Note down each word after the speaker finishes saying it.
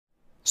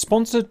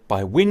Sponsored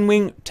by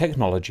Winwing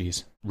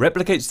Technologies.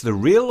 Replicates the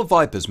real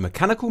Viper's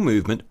mechanical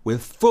movement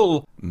with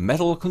full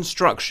metal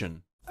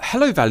construction.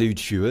 Hello valued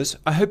viewers,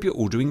 I hope you're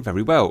all doing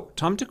very well.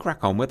 Time to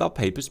crack on with our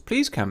Papers,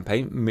 Please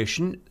campaign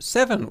Mission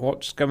 7.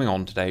 What's going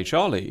on today,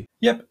 Charlie?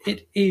 Yep,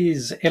 it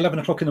is 11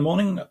 o'clock in the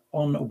morning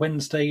on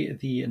Wednesday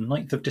the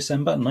 9th of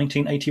December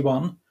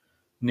 1981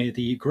 near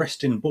the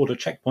Grestin border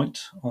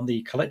checkpoint on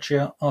the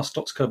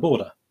Kalechia-Arstotzka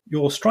border.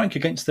 Your strike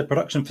against the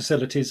production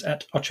facilities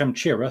at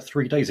Ochamchira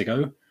 3 days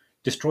ago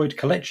destroyed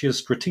Kalechia's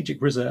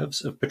strategic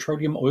reserves of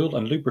petroleum, oil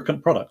and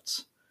lubricant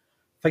products.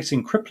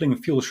 Facing crippling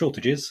fuel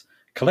shortages,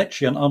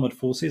 Kalechian armoured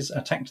forces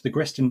attacked the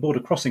Grestin border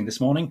crossing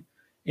this morning,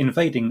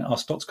 invading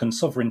Arstotzkan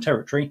sovereign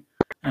territory,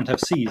 and have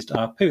seized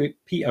our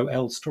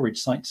POL storage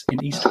sites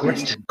in East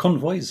Grestin.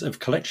 Convoys of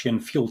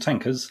Kalechian fuel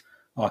tankers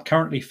are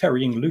currently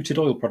ferrying looted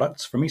oil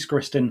products from East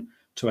Grestin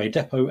to a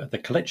depot at the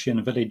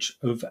Kalechian village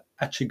of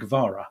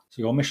Achigvara.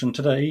 So your mission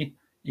today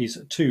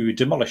is to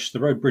demolish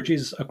the road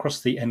bridges across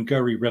the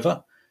Nguri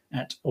River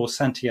at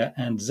Orsantia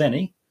and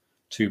Zeni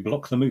to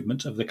block the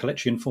movement of the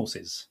Kalechian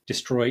forces.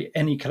 Destroy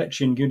any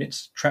Kalechian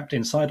units trapped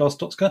inside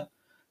Arstotzka,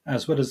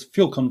 as well as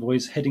fuel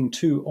convoys heading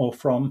to or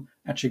from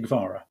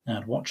Achigvara,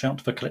 and watch out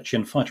for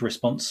Kalechian fighter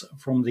response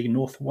from the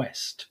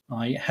northwest.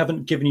 I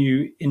haven't given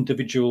you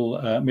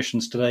individual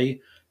missions today,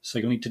 so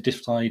you'll need to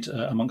decide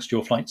amongst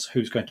your flights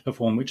who's going to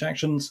perform which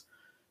actions,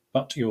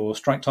 but your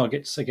strike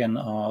targets again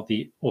are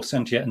the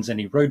Orsantia and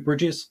Zeni road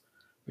bridges,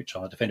 which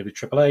are defended with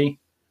AAA,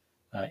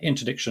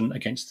 interdiction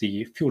against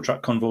the fuel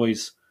truck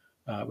convoys,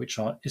 which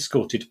are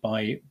escorted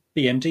by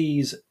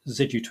BMDs,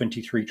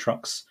 ZU-23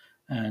 trucks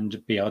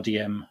and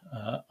BRDM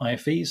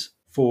IFVs.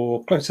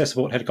 For close air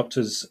support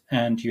helicopters,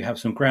 and you have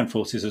some ground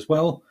forces as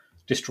well,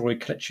 destroy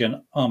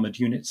Kalechian armoured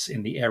units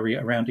in the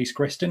area around East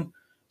Grestin.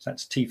 So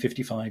that's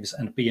T-55s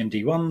and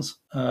BMD-1s.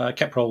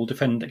 Caprol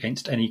defend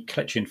against any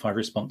Kalechian fire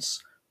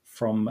response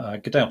from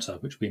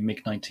Gadauta, which will be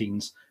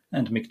MiG-19s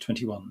and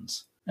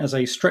MiG-21s. As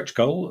a stretch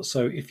goal,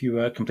 so if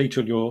you complete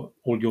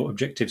all your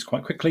objectives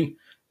quite quickly,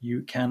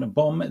 you can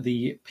bomb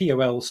the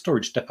POL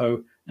storage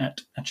depot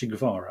at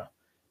Achigvara.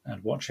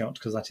 And watch out,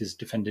 because that is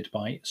defended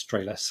by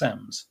Strela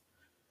SAMs.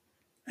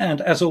 And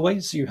as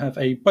always, you have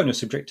a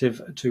bonus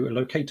objective to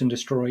locate and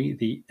destroy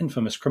the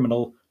infamous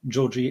criminal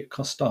Georgi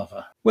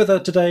Kostava. Weather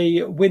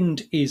today,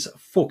 wind is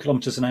 4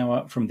 kilometers an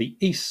hour from the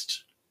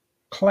east.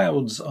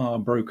 Clouds are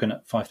broken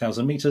at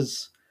 5,000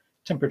 meters.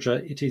 Temperature,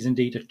 it is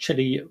indeed a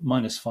chilly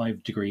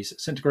 -5 degrees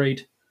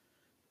centigrade.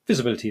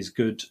 Visibility is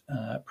good,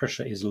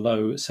 pressure is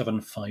low,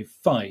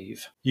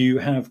 755. You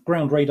have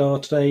ground radar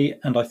today,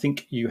 and I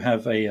think you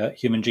have a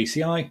human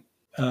GCI.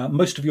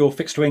 Most of your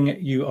fixed wing,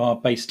 you are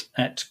based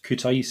at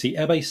Kutaisi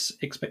Air Base.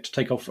 Expect to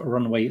take off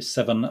runway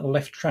 7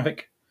 left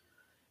traffic.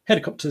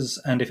 Helicopters,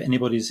 and if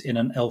anybody's in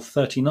an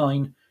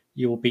L39,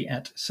 you will be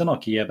at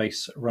Senaki Air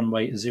Base,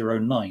 runway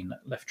 09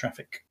 left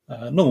traffic.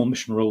 Normal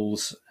mission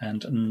rules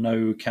and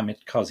no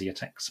kamikaze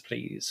attacks,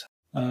 please.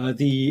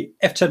 The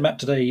F10 map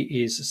today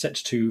is set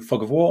to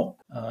Fog of War.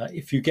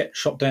 If you get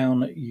shot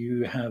down,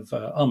 you have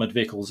armoured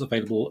vehicles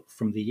available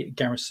from the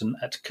garrison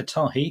at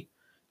Katahi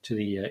to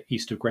the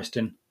east of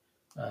Grestin.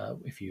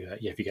 If you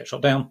get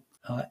shot down,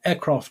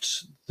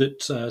 aircraft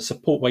that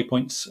support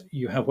waypoints,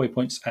 you have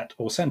waypoints at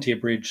Orsantia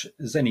Bridge,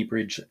 Zeni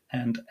Bridge,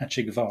 and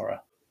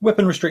Achigvara.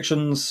 Weapon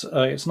restrictions,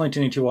 it's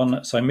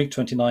 1981, so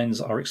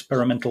MiG-29s are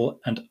experimental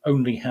and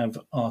only have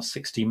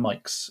R60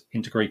 mics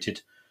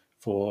integrated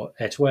for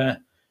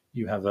air-to-air.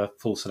 You have a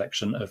full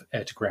selection of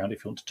air-to-ground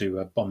if you want to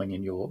do bombing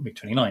in your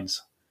MiG-29s.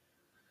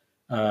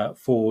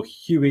 For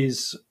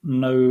Hueys,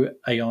 no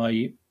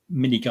AI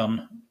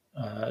minigun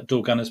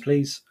door gunners,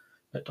 please,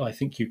 but I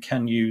think you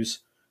can use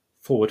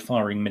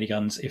forward-firing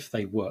miniguns if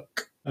they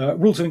work.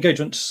 Rules of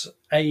engagement,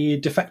 a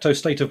de facto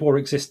state of war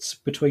exists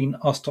between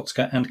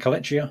Arstotzka and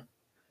Kalechia,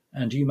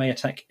 and you may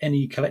attack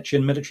any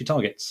Kalechian military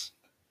targets.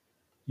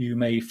 You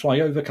may fly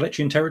over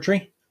Kalechian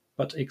territory,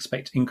 but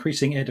expect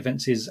increasing air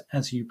defences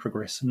as you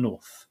progress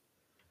north.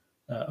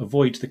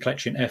 Avoid the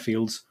Kalechian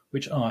airfields,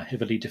 which are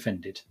heavily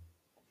defended.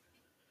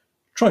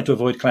 Try to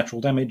avoid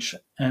collateral damage,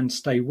 and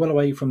stay well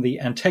away from the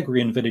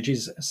Antegrian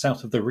villages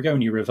south of the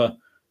Rioni River,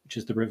 which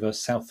is the river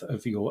south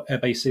of your air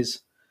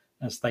bases,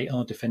 as they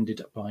are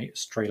defended by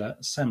Strela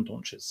SAM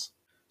launchers.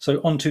 So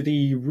on to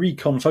the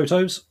recon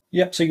photos.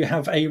 Yep, so you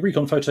have a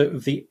recon photo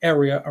of the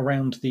area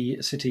around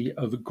the city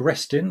of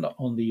Grestin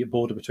on the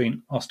border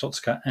between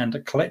Arstotzka and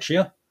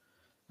Kalechia.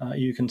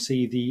 You can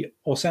see the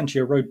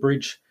Orsantia road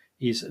bridge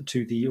is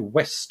to the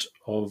west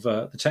of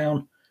the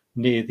town,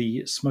 near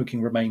the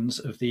smoking remains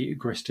of the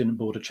Grestin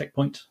border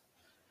checkpoint.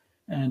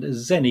 And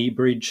Zeni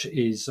Bridge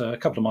is a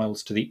couple of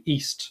miles to the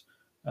east,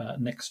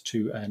 next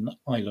to an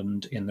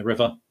island in the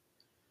river.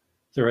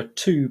 There are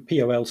 2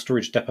 POL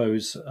storage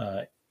depots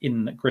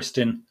in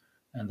Grestin,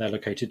 and they're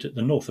located at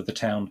the north of the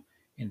town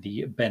in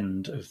the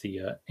bend of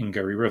the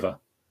Nguri River.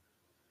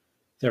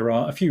 There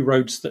are a few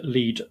roads that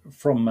lead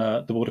from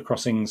the border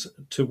crossings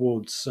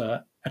towards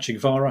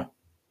Achigvara,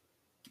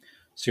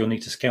 so you'll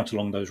need to scout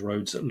along those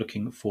roads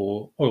looking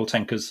for oil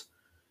tankers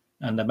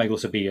and there may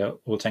also be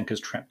oil tankers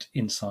trapped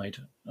inside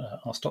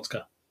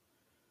Arstotzka.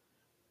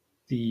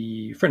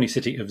 The friendly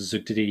city of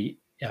Zugdidi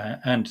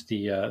and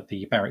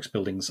the barracks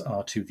buildings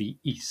are to the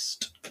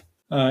east.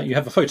 You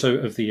have a photo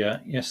of the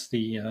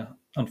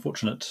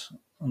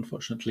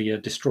unfortunately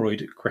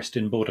destroyed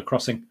Krestin border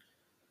crossing.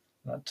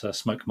 That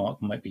smoke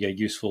mark might be a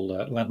useful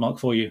landmark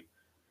for you.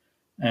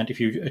 And if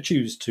you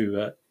choose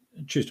to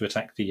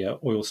attack the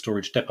oil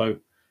storage depot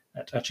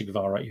at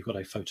Achigvara, you've got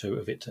a photo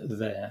of it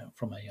there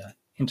from a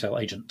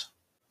Intel agent.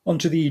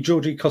 Onto the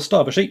Georgi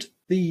Kostava sheet.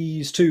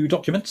 These two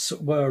documents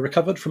were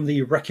recovered from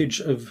the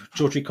wreckage of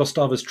Georgi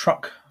Kostava's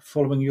truck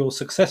following your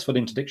successful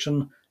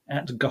interdiction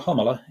at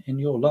Gahomala in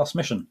your last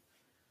mission.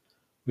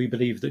 We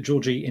believe that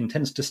Georgi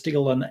intends to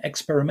steal an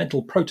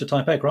experimental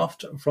prototype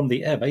aircraft from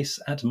the airbase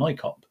at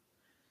Mykop.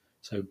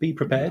 So be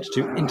prepared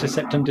to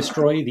intercept and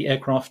destroy the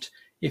aircraft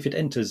if it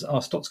enters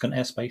Arstotzkan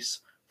airspace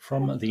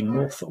from the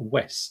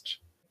northwest.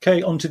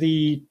 Okay, onto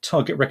the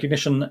target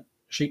recognition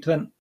sheet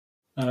then.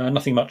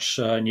 Nothing much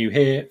new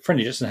here.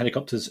 Friendly jets and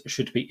helicopters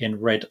should be in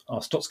red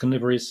Arstotzkan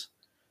liveries.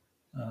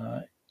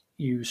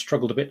 You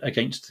struggled a bit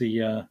against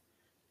the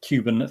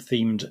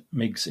Cuban-themed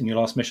MiGs in your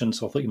last mission,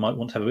 so I thought you might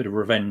want to have a bit of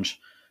revenge.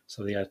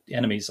 So the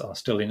enemies are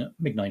still in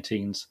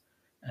MiG-19s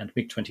and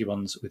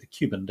MiG-21s with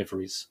Cuban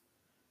liveries.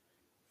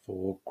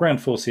 For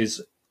ground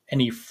forces,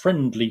 any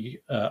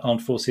friendly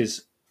armed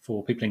forces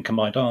for people in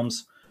combined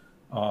arms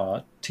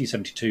are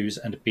T-72s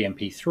and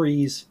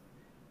BMP-3s.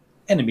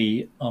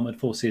 Enemy armoured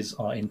forces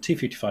are in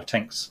T-55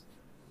 tanks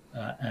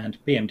and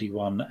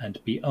BMD-1 and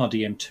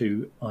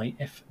BRDM-2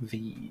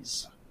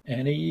 IFVs.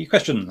 Any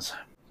questions?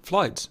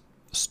 Flights: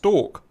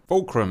 Stork,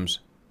 Fulcrums,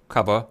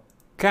 Cover,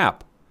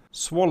 Cap,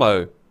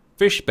 Swallow,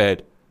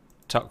 Fishbed,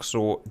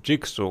 Tuxor,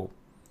 Jigsaw,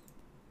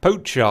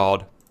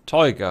 Pochard,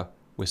 Tiger,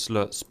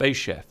 Whistler, Space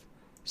Chef,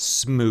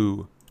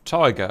 Smoo,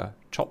 Tiger,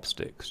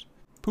 Chopsticks,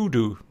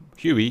 Poodoo,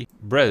 Huey,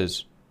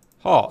 Brez,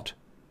 Hart,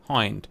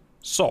 Hind,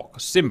 Sock,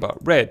 Simba,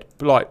 Red,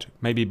 Blight,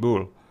 Maybe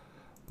Bull,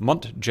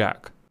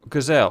 Muntjack,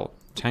 Gazelle,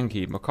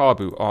 Tanky,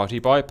 Makabu, Arty,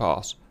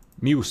 Bypass,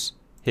 Muse,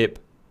 Hip,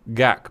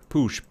 Gak,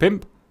 Poosh,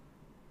 Pimp,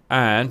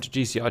 and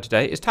GCI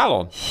today is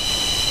Talon.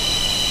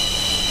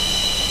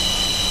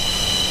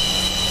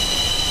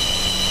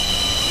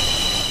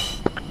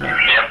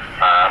 Yep,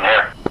 I'm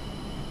here.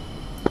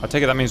 I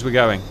take it that means we're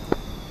going.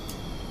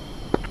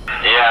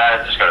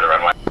 Yeah, just go to the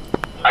runway.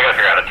 I gotta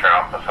figure out how to turn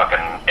off the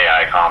fucking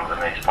AI comms in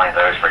these planes, I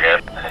always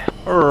forget.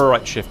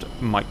 Right shift,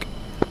 Mike.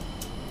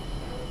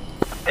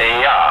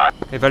 Yeah.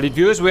 Okay, valued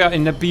viewers, we are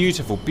in the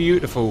beautiful,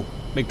 beautiful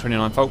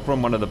MiG-29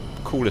 Fulcrum, one of the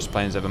coolest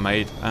planes ever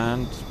made,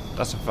 and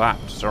that's a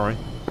fact, sorry.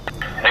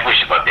 I think we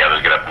should let the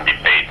others get up and be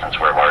bait since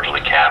we're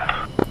largely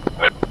capped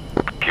with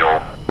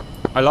fuel.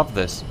 I love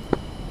this.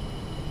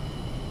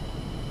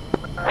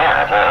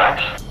 Yeah, that's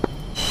nice.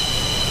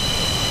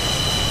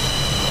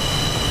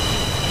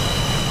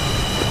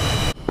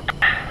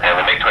 And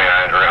the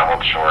MiG-29s, we're gonna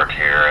hold short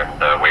here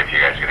and wait for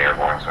you guys to get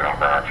airborne so we don't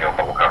burn our fuel,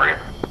 but we'll cover you.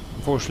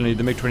 Unfortunately,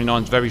 the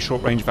MiG-29 is very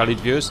short range, valued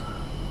viewers.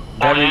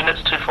 All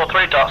units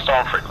 243, Dark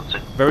Star on frequency.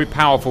 Very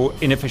powerful,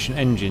 inefficient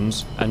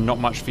engines and not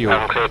much fuel.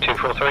 I'm clear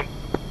 243.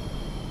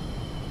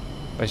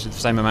 Basically the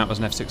same amount as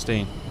an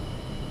F-16.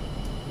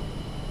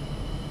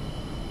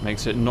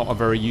 Makes it not a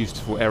very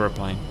useful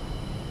aeroplane.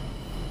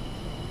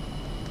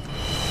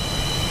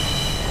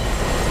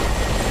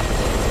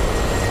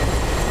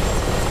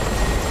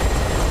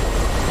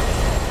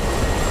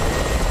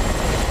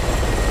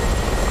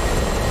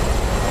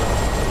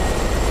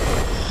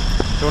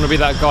 Don't want to be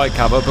that guy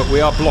cover, but we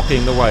are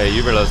blocking the way,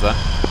 you realise that?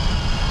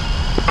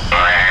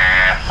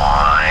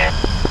 Fine.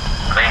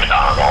 Cream it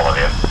down, all of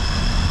you.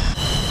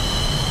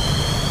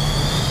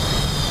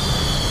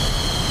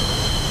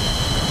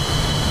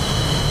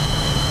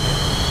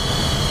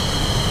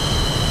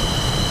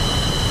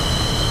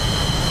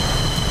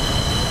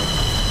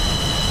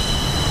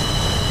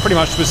 Pretty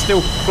much we're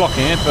still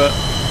blocking it, but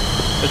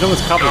as long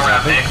as cover's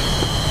happy.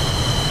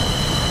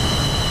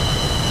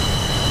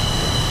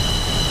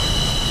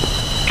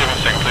 Give me a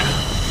second, please.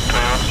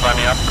 21, line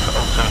me up.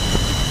 Also.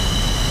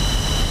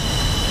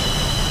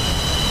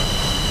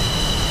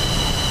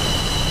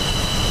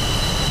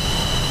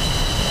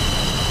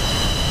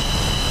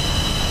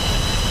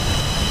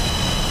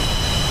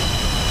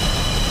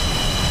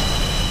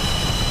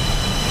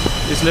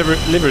 This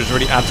livers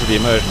really add to the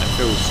immersion. It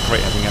feels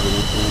great having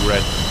everything all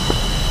red.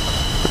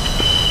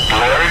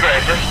 Very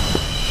gracious.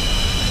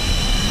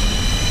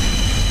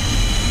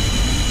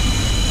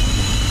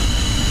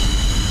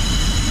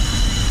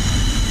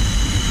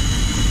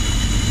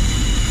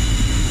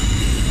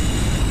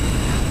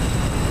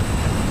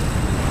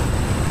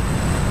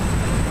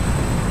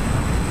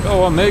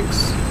 Go on,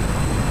 Migs.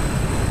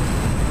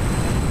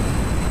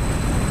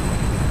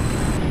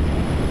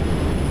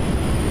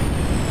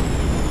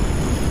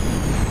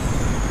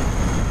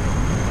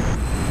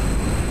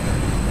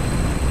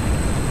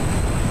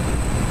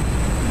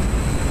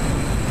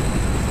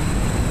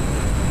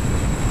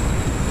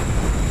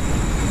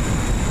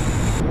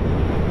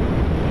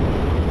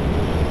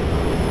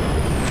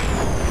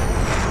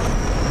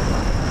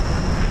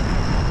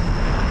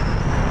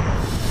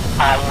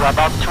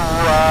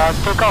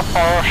 off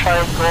or shall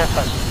I go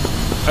first?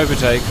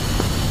 Overtake.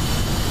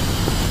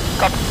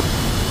 Copy.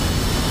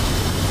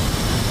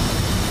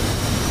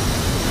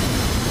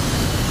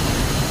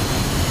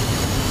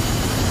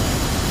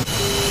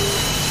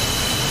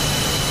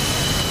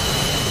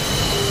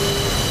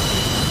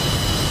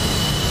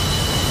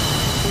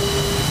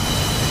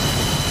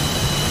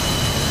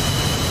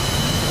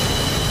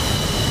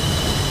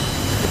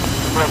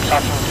 Brakes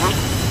off in 3,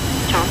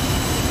 2,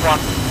 1.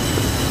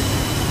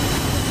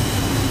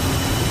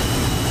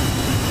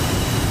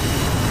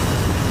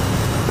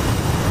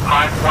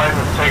 High flight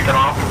was taken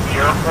off from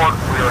the airport.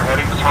 We are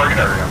heading to target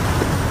area.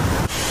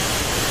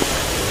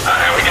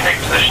 We can take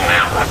position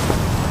now.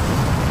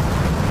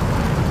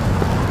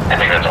 I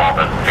think that's all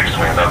the fixed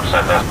wings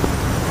outside the...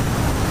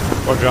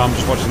 Roger, I'm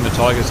just watching the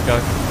Tigers go.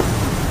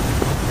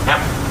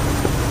 Yep.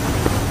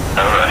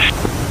 No rush.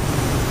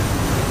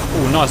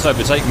 Oh, nice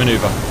overtake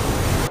manoeuvre.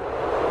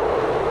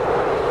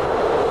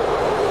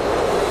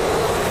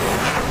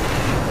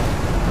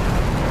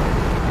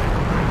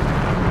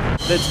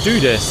 Let's do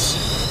this.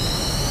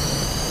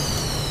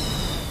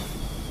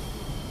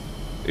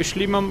 Ich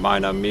liebe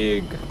meiner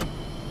Mig.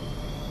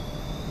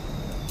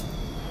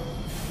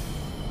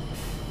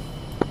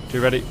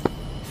 You ready?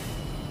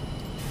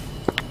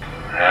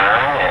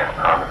 Alright,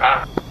 on the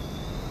path.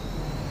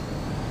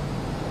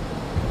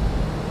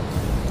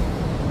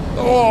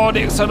 Oh,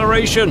 the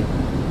acceleration!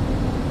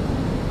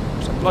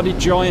 It's a bloody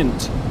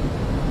giant.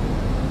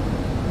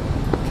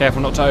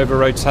 Careful not to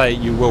over-rotate,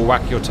 you will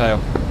whack your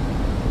tail.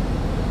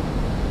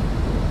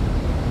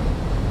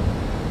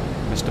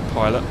 Mr.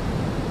 Pilot.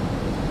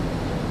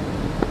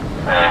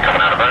 And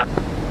coming out of burn.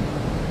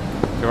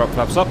 Gear up,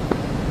 flaps up.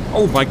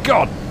 Oh my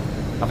god!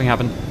 Nothing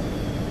happened.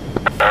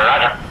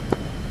 Roger.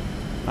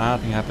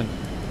 Nothing happened.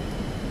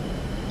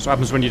 That's what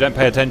happens when you don't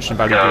pay attention,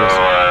 Go, value viewers.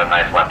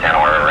 nice left-hand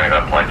order. We're gonna go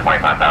up to like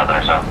 25,000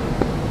 or so.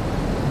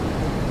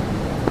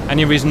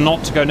 Any reason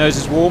not to go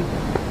noses warm?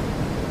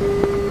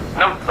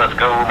 Nope, let's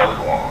go nose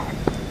warm.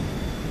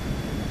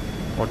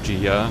 Roger,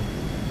 yeah.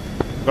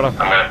 Got I'm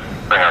gonna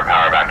bring our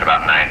power back to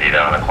about 90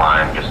 though on the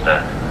climb, just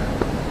to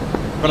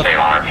save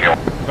on our fuel.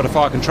 a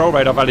fire control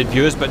radar, valued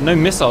viewers, but no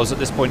missiles at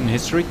this point in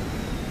history.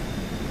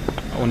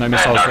 Or no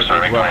missiles that would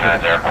work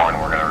with. Airborne,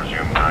 we're going to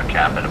resume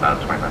cap at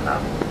about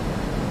 25,000.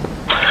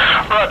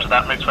 Roger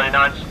that,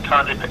 MiG-29,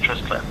 currently picture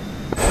is clear.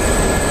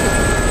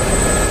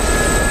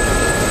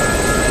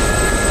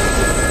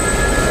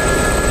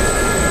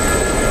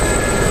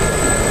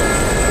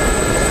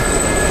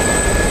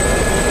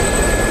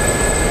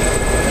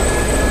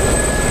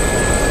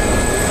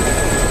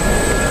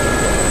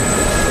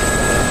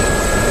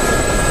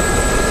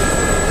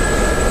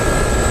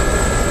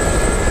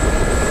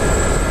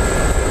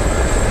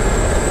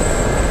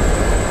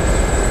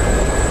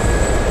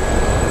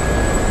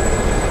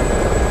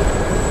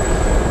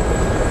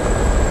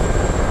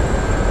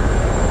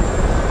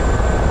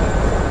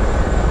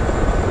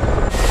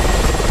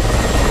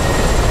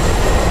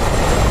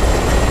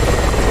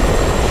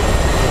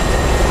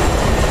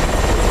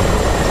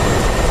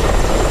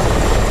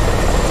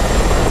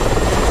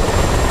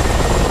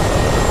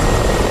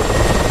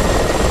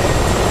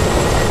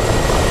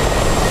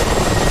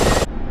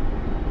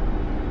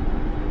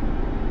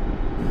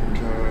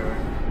 Okay.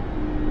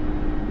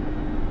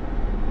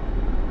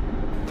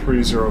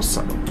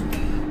 307.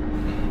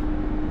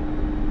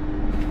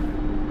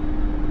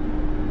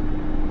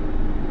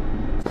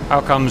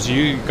 How comes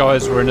you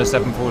guys were in a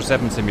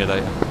 747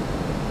 simulator?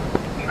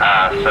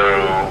 So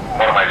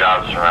one of my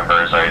jobs,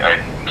 remember, is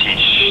I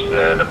teach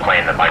the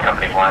plane that my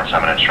company flies, so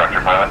I'm an instructor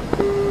pilot.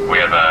 We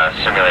have a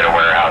simulator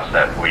warehouse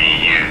that we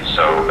use,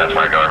 so that's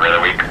where I go every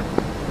other week.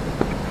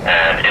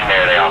 And in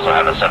there they also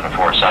have a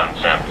 747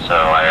 sim, so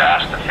I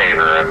asked a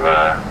favor of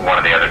one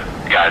of the other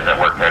guys that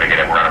work there to get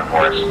it running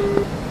for us.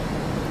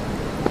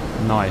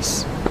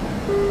 Nice.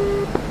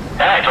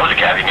 Yeah, I told you,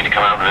 Cav, you need to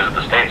come out and visit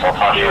the States, I'll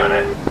toss you in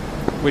it.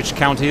 Which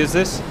county is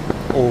this?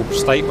 Or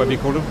state, whatever you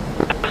call them?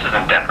 This is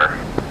in Denver.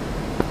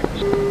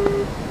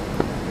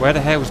 Where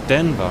the hell's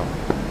Denver?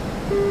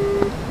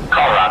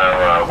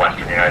 Colorado,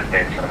 western United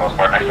States for the most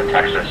part, next to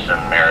Texas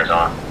and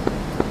Arizona.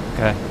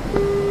 Okay.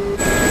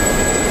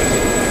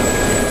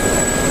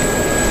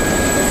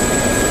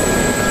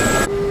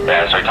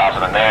 Yeah, so he tossed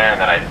him in there,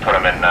 and then I put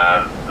him in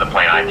the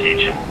plane I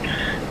teach, and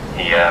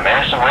he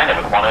managed to land it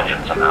with one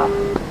engine somehow.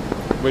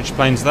 Which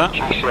plane's that?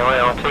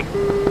 GCIRT.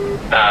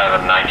 The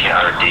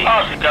 1900D.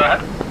 Oh, go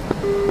ahead.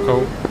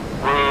 Cool.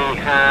 We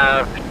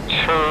have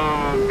two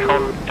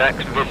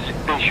contacts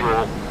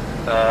visual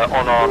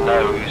on our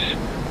nose.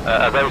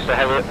 Are those the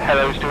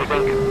hellos, do we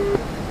think?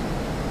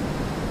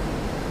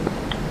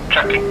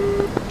 Checking.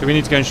 Do we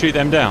need to go and shoot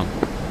them down?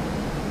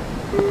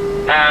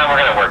 We're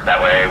gonna work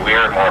that way.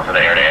 We're more for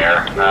the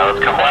air-to-air. Let's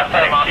come left,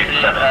 heading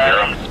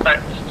 270.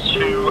 Inspect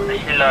two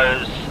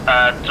helos,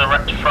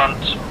 direct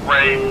front,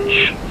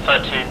 range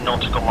 13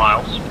 nautical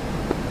miles.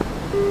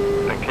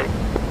 Okay.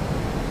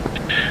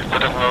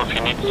 Let us know if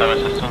you need some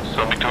assistance,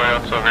 so MiG-29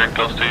 also very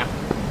close to you.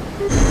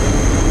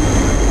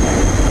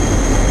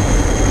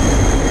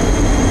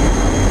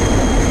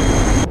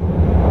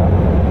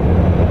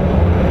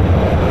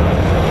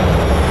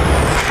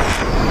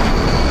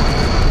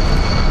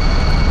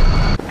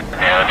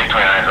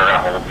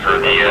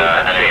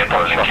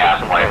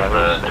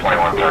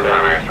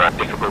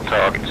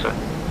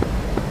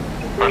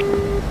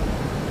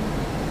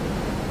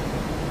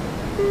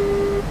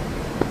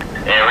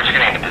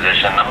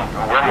 position.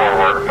 We're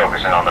more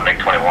focusing on the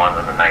MiG-21s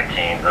and the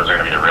 19s. Those are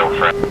going to be the real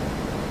threat.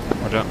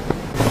 Roger.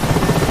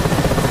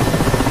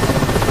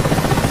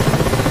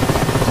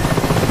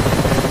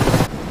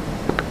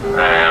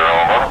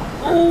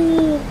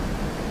 Ooh.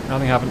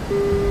 Nothing happened.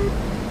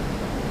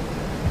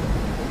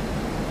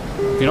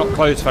 If you're not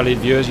close, valued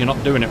viewers, you're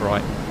not doing it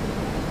right.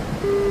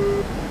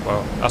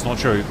 Well, that's not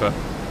true, but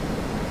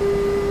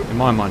in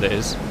my mind it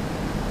is.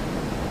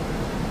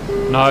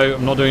 No,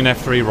 I'm not doing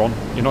F3, Ron.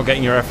 You're not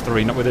getting your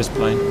F3, not with this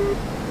plane.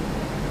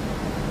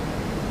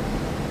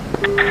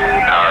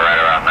 Right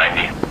around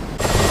 90.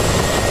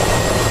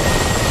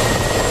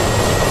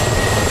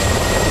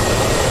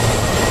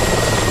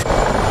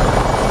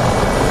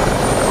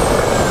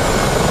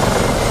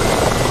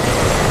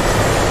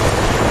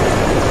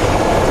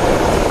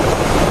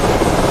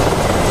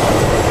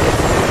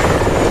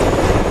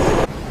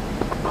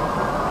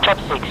 Top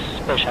 6,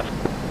 Space Chef.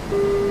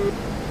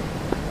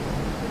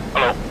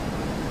 Hello.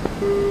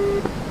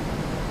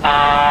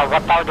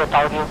 What target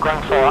are you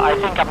going for? I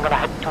think I'm gonna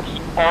head to the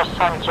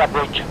Orsantia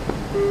bridge.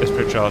 Yes,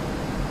 Pritchard.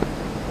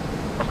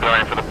 I'm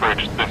going for the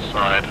bridge this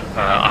side.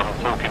 I'm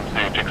talking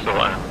to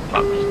Jigsaw and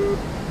Flux.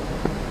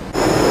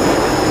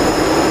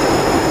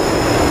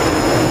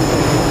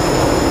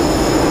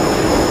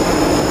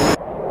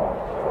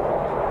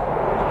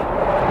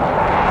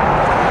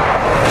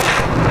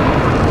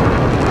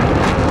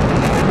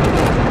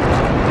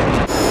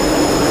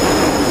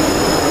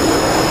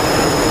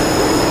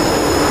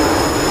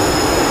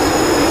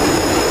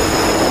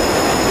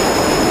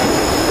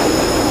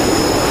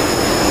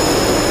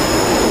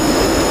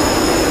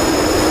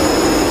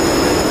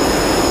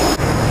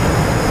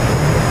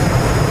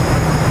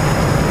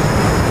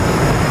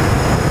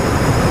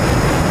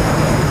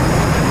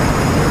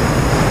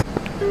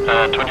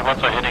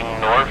 Once are heading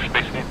north,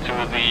 basically to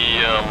the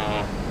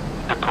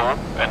depot,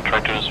 and try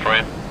to destroy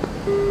it.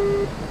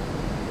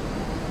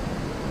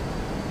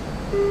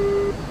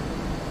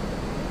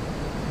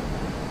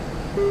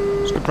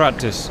 It's good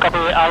practice. Copy,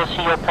 I'll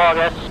see your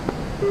progress.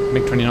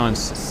 MiG-29's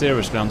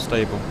seriously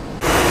unstable.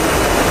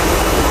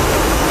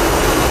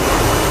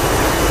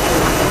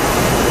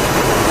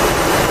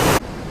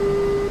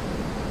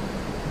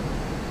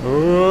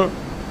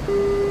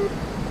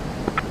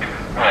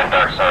 And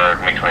Dark Star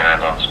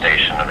MiG-29's on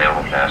station,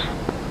 available for test.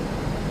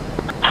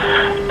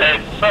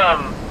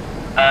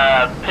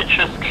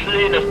 Pictures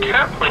clean of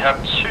cap. We have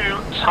 2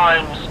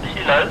 times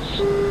helos.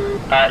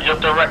 Your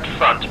direct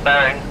front,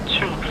 bearing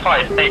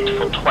 258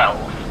 for 12.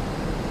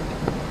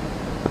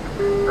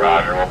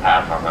 Roger, we'll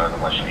pass on those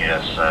unless you need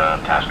us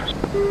taskers.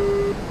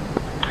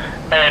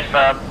 If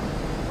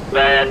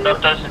they're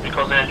not doing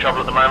because they're in trouble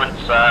at the moment,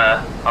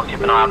 I'll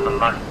keep an eye on them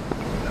though.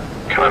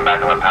 Coming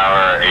back on the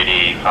power,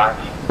 85.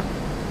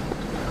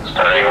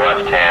 Starting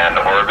left-hand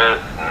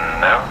orbit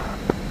now.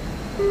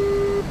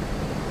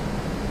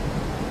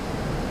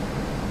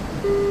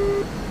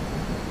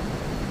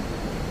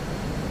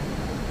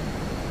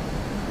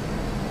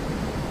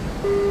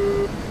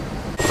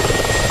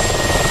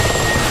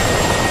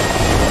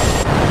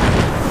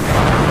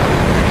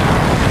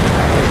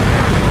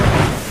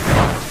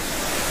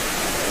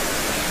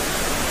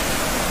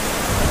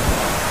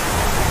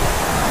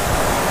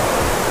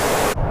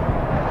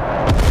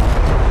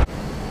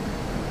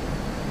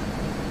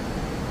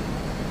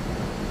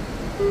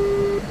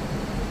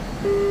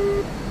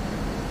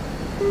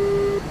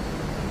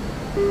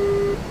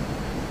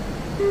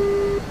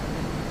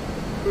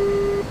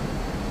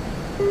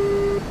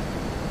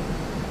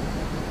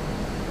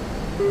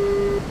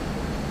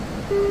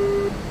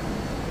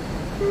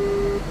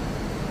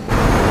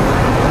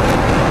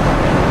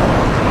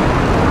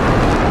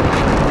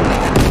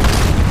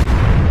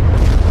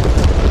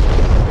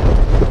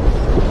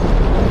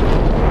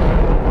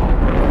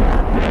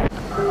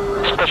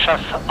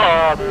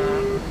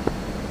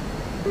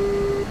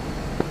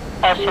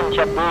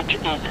 Orsantia bridge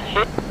is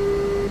hit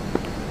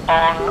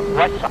on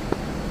west side.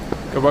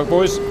 Good work,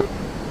 boys.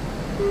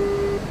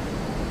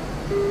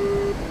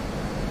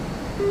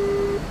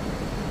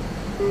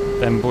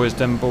 Them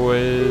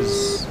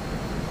boys.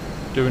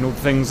 Doing all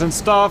the things and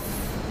stuff.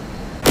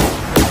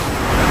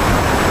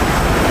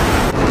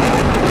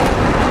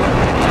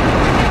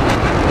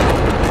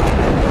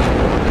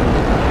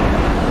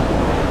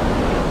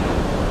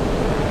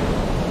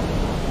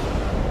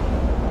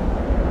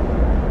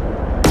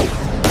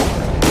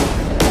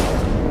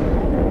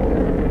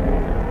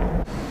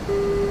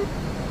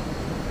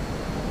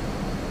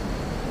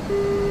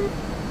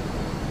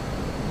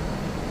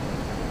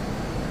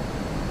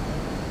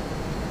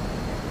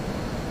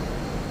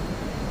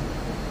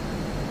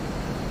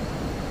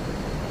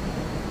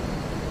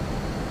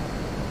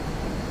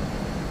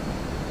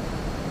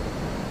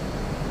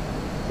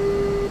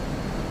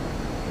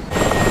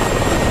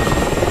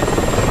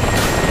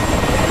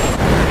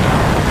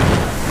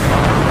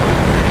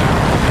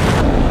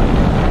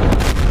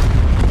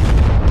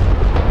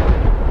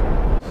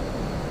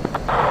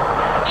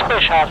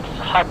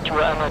 Had to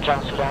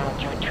emergency land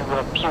due to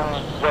a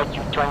puny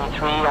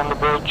ZU-23 on the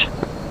bridge.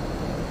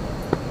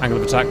 Angle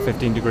of attack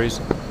 15 degrees.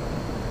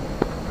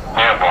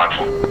 Yeah, watch.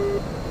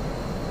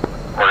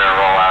 We're going to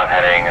roll out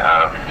heading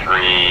of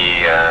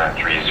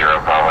 330,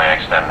 probably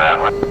extend that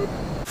one.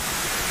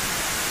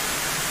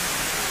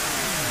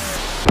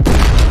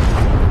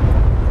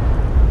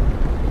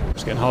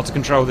 It's getting hard to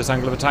control this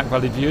angle of attack,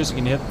 valued viewers.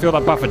 You can feel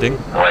that buffeting.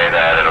 Way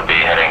that it'll be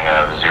heading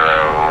of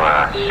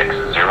 060.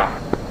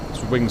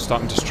 This wing's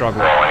starting to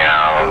struggle. Rolling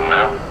out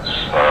now,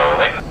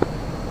 slowly.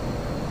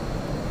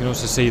 You can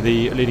also see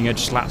the leading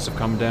edge slats have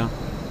come down.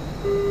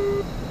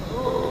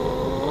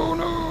 Oh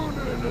no!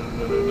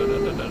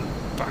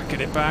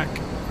 Backing it back.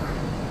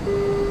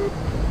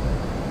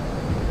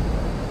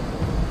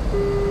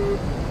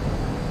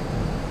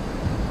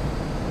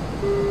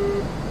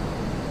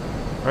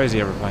 Crazy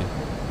aeroplane.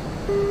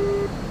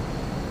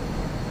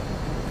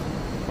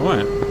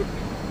 Alright.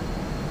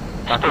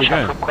 Back we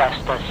go.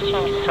 Request a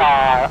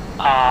CSAR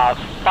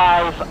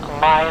 5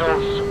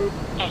 miles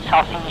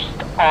east-southeast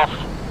of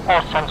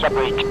Orsandia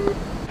Bridge.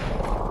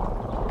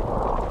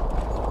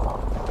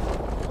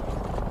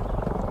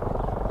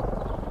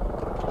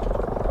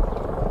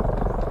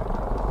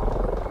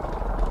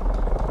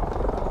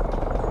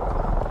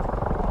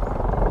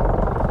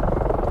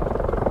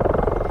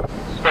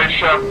 Space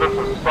Chef, this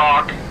is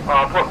Sock.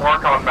 Put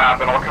Mark on map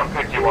and I'll come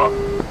pick you up.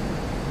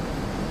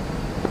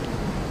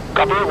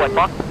 Copy, what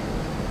mark?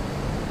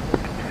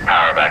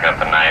 Power back up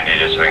to 90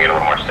 just so we can get a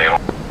little more stable.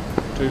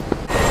 2.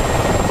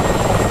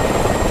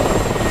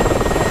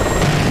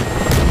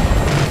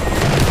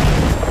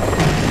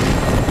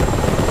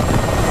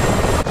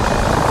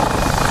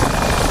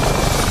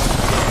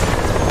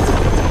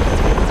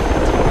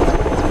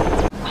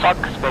 Sock,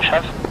 Space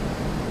Chef.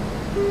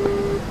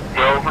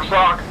 Go for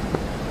Sock.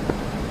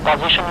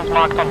 Position is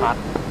marked on map.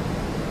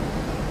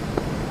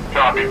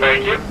 Copy,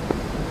 thank you.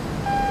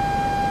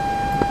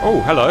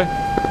 Oh, hello.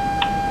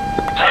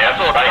 Yeah,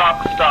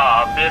 Dark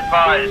Star, be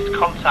advised,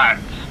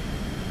 contact.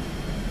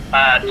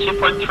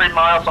 2.3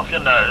 miles off your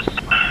nose.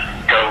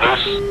 Go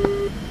loose.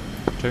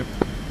 2.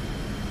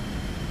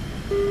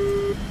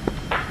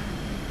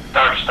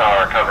 Dark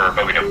Star cover,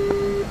 but we don't.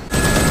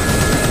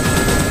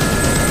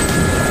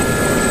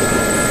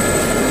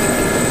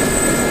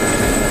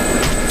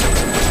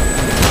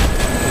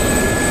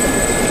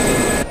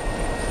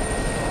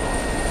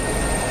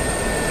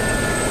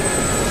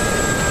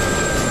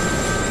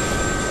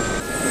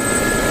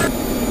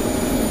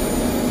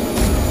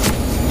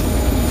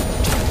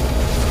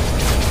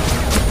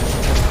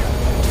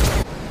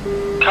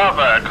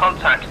 Cover,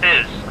 contact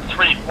is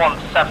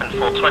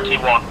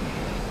 317421.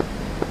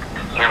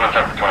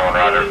 317 for 21,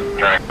 roger.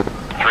 Turning.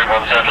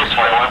 317 for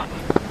 21.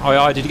 Oh,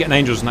 yeah, did you get an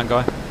Angels on that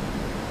guy?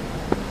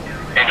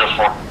 Angels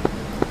 4.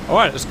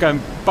 Alright, let's go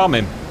and bum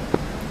him.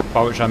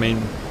 By which I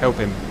mean help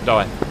him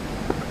die.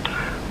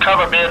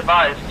 Cover, be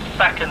advised,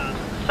 second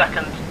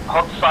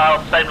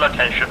hostile, same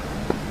location.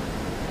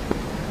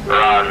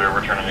 Roger,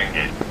 we're turning to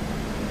engage.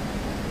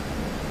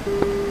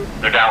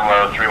 They're down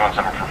low,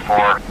 317 for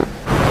 4.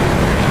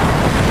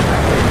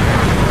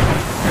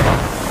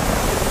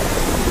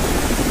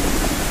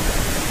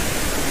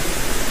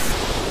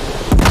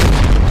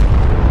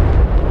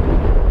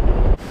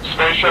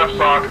 Space Chef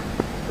Sock.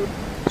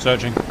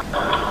 Searching.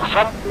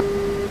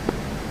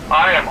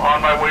 I am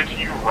on my way to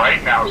you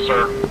right now,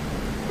 sir.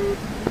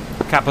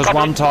 Kappa's Copy.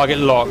 1 target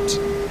locked.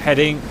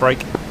 Heading,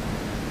 break.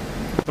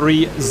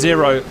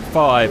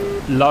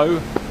 305. Low.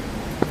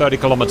 30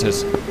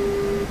 kilometers.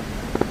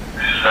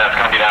 That's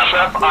gonna be down.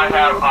 Chef, I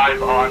have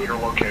eyes on your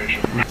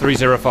location.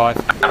 305.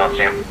 I don't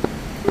see him.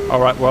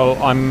 Alright, well,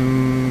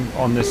 I'm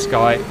on this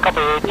guy.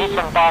 Copy,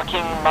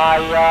 disembarking my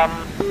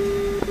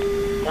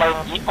plane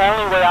the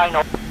only way I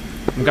know.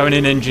 I'm going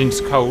in engines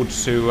cold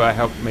to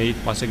help me,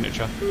 my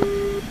signature.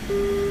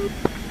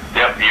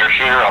 Yep, you're a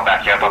shooter, I'll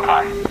back you up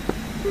high.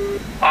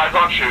 Eyes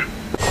on shoot.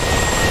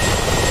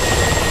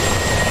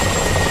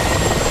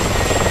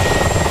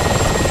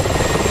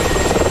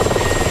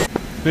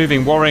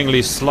 Moving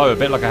worryingly slow, a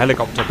bit like a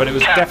helicopter, but it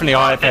was definitely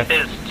IFF.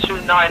 It is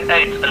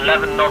 298,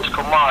 11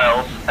 nautical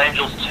miles,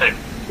 Angels 2.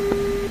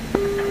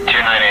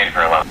 298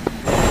 for 11.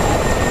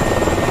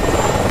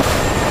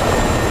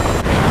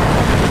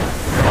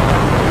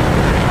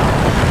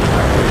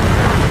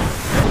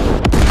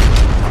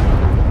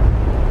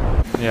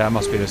 Yeah, it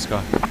must be this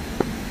guy.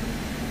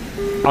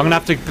 I'm gonna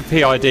have to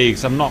PID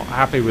because I'm not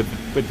happy with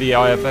the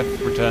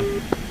IFF return.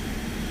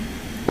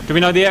 Do we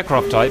know the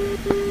aircraft type?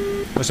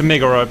 It's a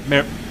MiG or a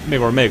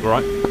MiG,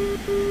 right?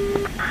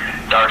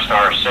 Dark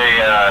Star, say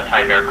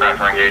type aircraft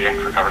we're engaging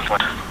for cover swing.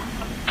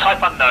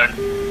 Type unknown.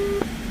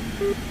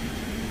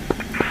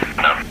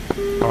 No.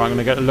 Alright, I'm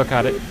gonna get a look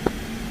at it.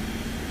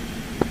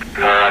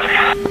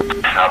 Roger.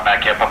 I'll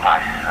back you up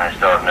high. I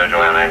still have no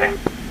joy on anything.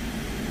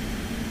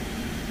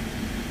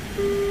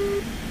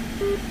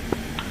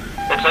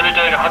 It's only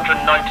doing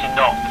 190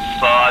 knots,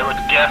 so I would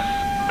guess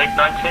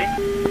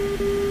MiG-19.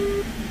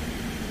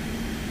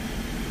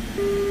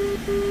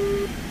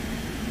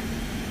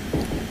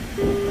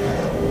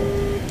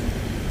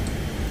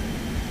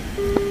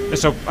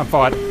 I'm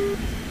fired.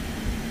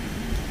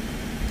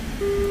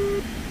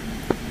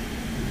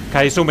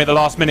 Okay, you saw me at the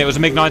last minute. It was a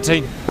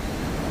MiG-19.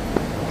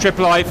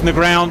 Triple A from the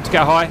ground to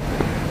get high.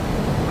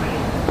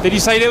 Did you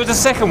say there was a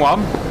second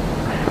one?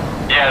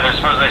 Yeah, there's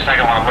supposedly a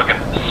second one. I'm looking.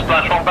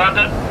 Splash on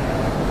bandit.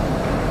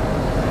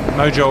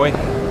 No, Joey.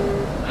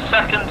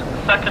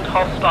 Second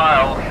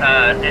hostile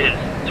is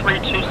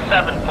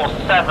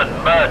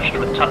 32747 merged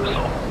with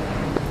Tuxor.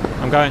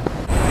 I'm going.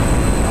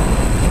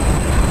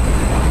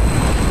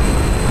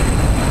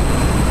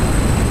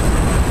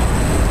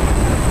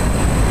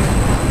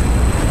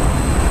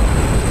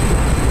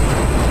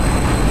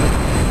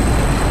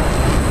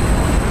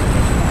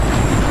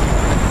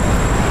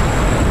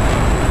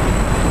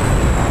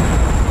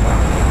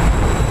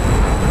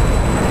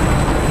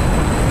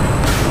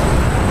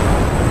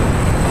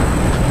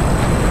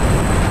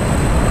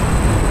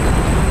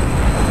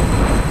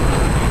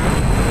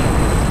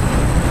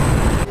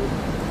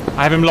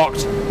 I have him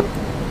locked.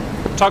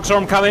 Tuxor,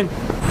 I'm coming.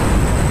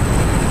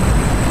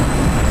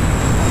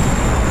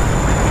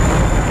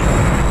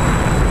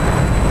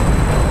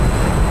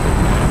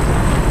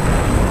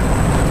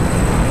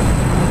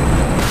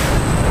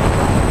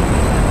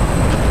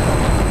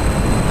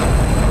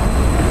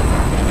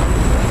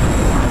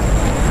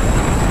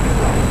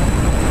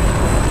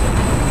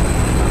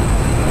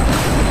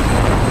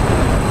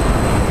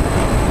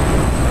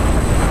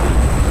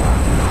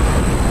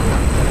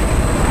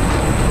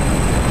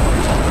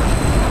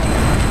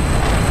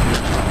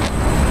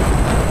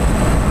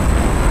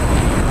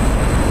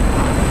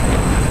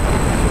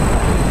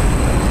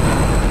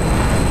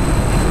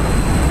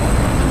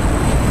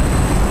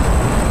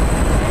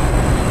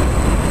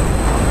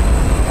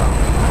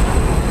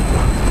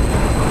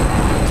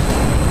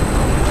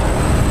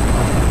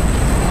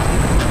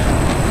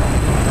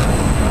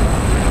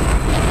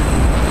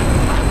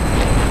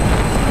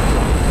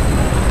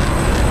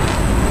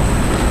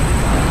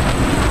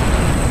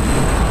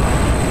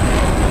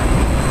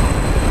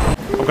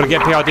 I've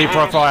got to get PID for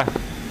a fire.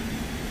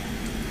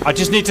 I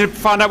just need to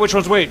find out which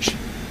one's which.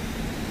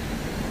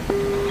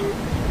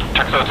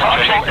 Tuxor is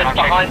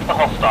behind the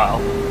hostile.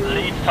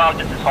 Lead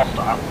target is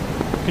hostile.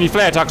 Can you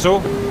flare, Tuxor?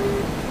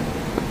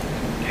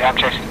 Yeah, I'm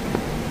chasing.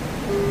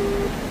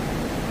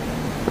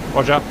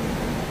 Roger.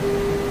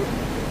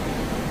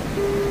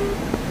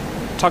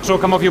 Tuxor,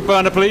 come off your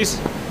burner, please.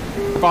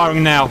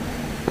 Firing now.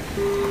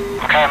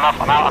 Okay, I'm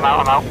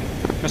out.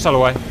 Missile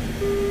away.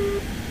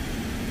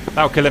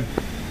 That'll kill him.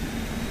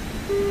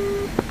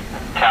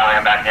 Tally,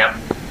 I'm back up.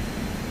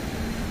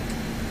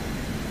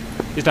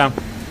 He's down.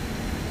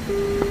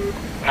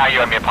 Now you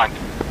owe me a pint.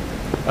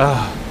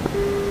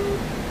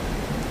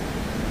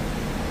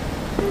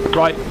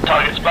 Right,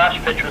 Target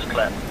splash, picture is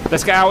clear.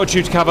 let's get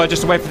altitude cover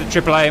just to wait for the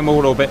AAA and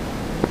we'll orbit.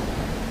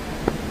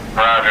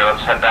 Roger,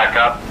 let's head back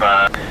up.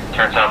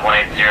 Turn south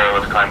 180,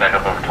 let's climb back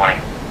up over 20.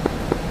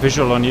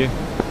 Visual on you.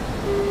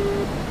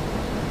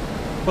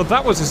 Well,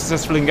 that was a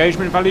successful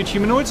engagement, valued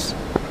humanoids.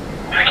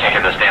 I can't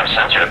get this damn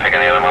sensor to pick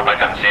any of them up. I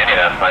couldn't see any of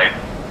that fight.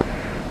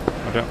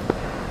 Roger.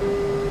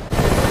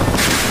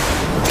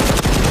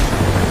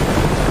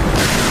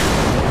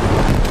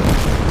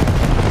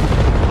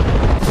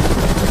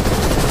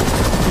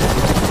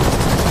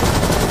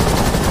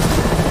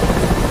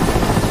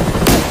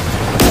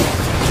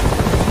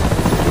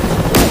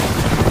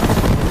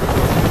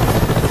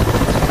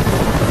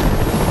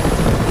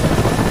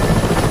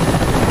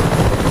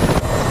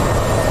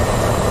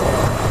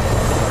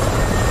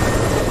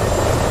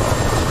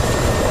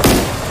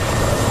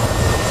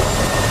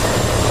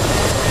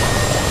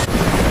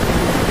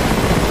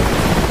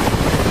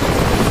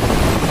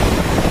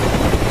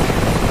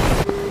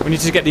 We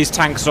need to get these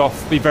tanks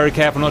off. Be very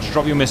careful not to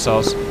drop your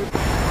missiles.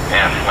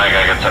 Yeah, I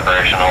gotta get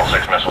separation. All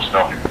 6 missiles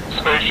still.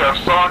 Spaceship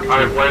SOC,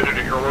 I have landed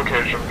at your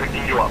location,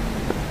 picking you up.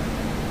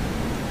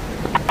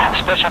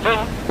 Spaceship in.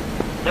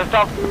 Lift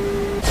off.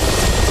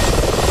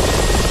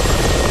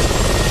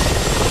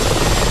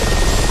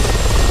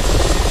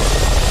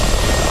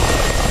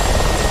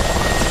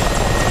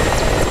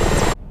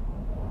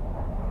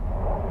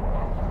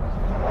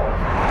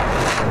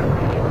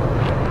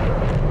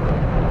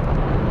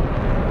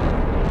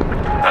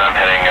 I'm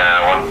heading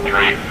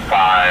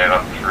 135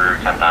 up through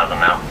 10,000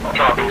 now.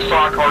 Dropping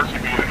SOC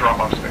RTB to drop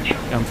off station.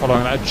 Yeah, I'm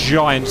following that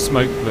giant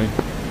smoke balloon.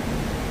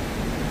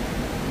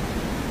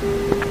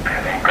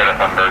 Greta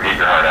Thunberg, get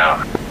your heart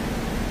out.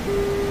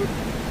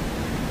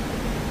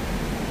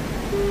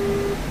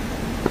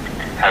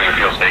 How's your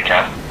fuel state,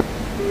 Cap?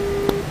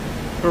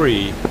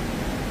 3.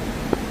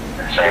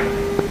 Same.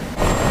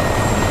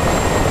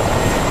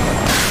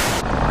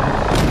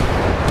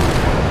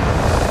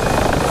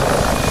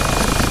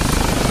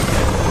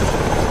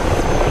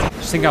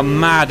 Just think how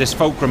mad this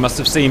Fulcrum must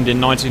have seemed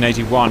in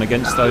 1981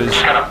 against those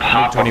Just gotta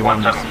pop up MiG-21s.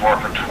 174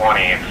 for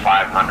 20,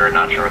 500,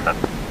 not sure what that.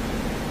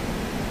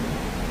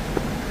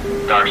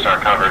 Dark Star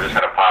cover, just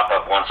gotta pop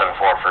up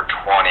 174 for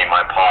 20,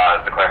 my paw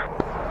is declared.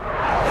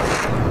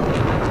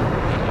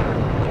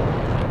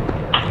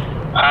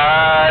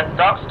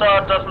 Dark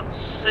Star doesn't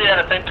see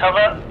anything,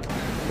 cover.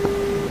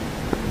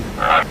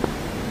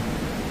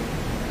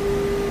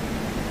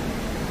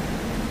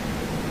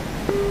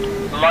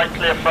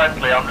 Likely a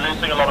friendly. I'm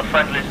losing a lot of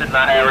friendlies in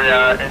that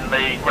area in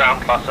the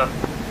ground cluster.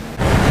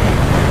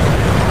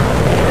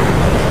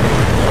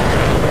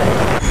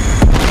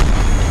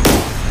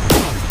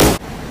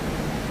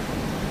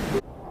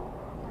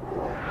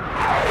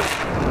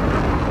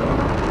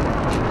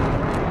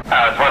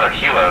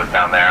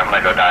 down there. I'm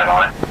gonna go dive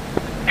on it.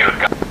 It would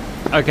go.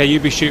 Okay, you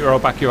be shooter, I'll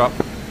back you up.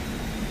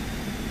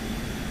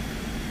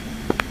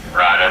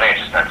 Right, I think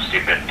it's just that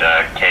stupid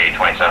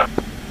K-27.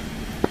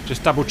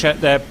 Just double check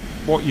there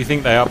what you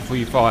think they are before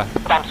you fire.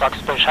 Time sucks,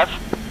 Chef.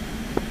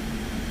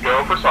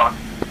 Go for SOC.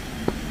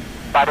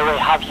 By the way,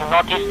 have you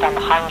noticed I'm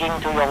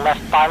hanging to your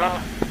left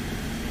pylon?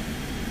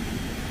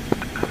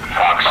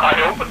 Fox.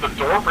 I opened the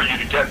door for you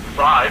to get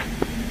inside.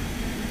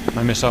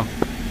 No missile.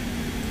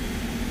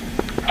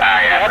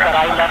 Yeah, But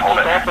I left hold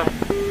it open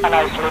and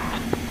I slipped.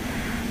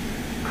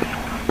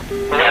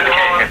 Yeah, the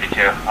K-52.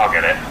 I'll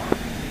get it.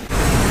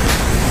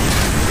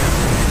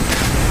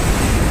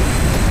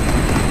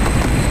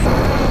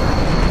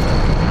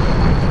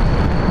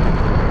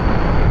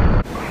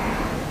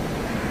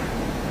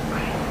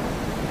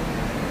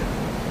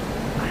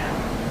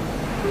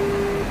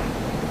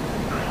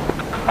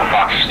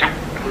 Fox 2.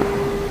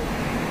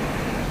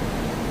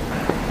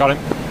 Got him.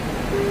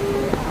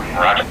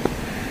 Roger.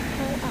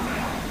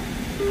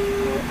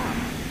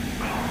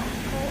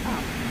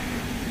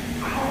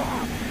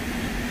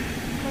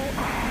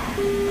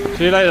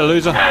 See you later,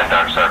 loser. And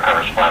Dark Star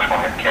cover splash one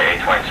at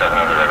K-27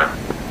 over the river.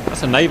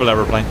 That's a naval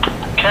aeroplane.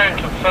 Can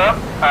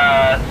confirm.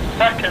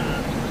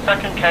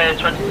 Second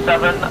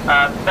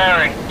K-27,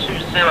 bearing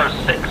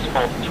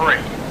 20643.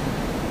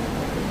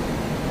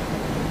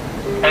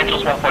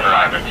 Angels 1.5.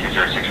 Arrived at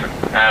 206.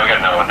 We got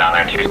another one down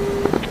there,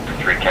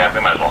 2-3 cap.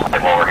 We might as well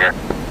hide while we're here.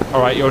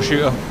 Alright, you're a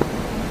shooter.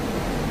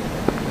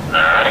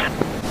 Alright.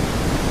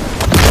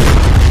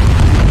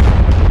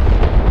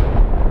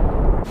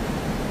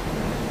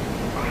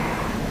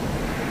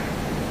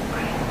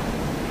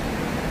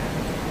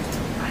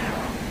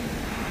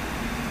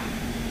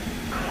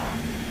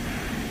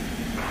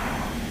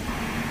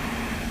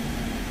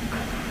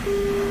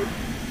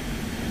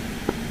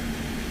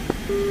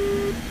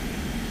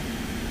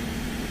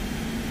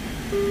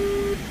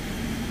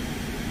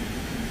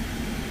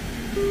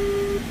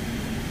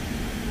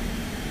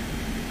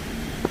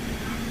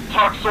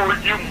 Tuxel,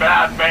 you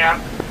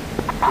madman!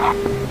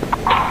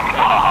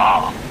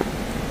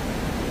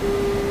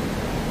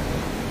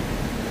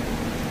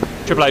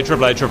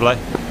 AAA.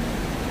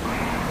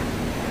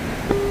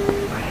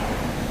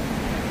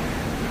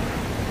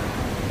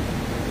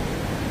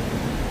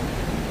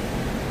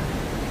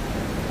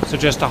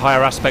 Suggest a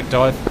higher aspect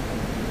dive.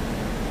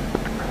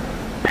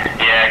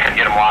 Yeah, I couldn't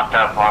get him locked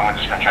up. Well, I'm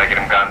just gonna try to get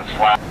him guns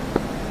flat.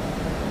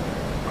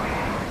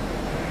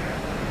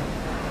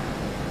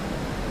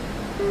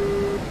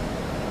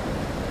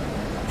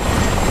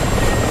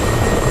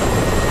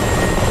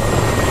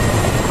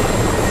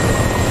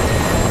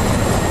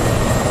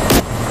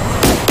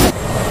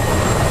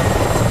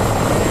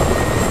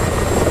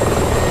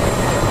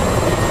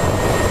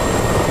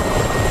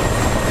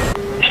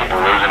 Keep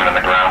losing him in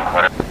the ground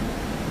clear.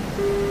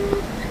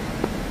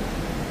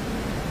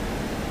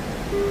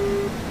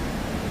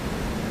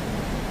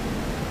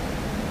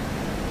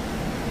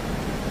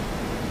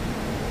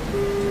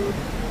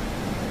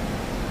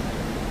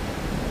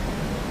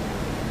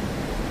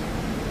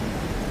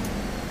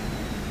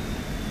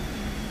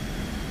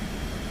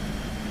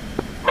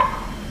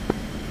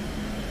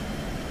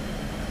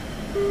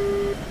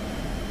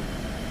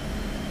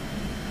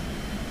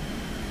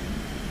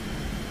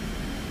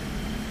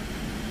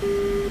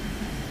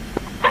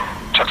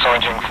 Tuxel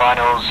entering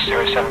finals,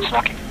 07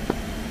 snacking.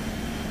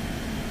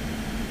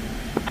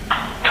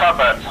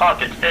 Cover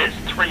target is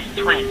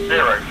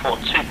 330 for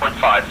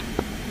 2.5.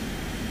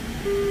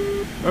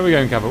 Where are we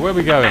going, cover? Where are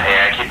we going?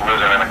 Yeah, I keep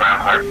losing him in the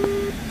ground clear.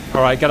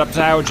 Alright, get up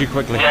to algae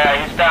quickly.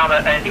 Yeah, he's down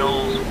at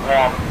Angels 1.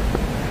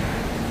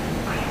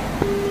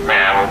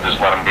 Man, we'll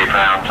just let him be for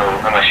now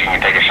unless you can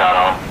take a shot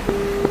on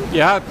him.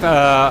 Yeah,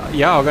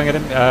 I'll go and get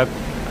him.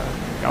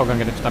 I'll go and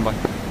get him. Stand by.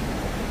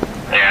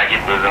 Yeah, I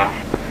keep losing him.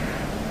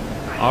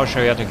 I'll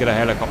show you how to get a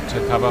helicopter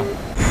cover.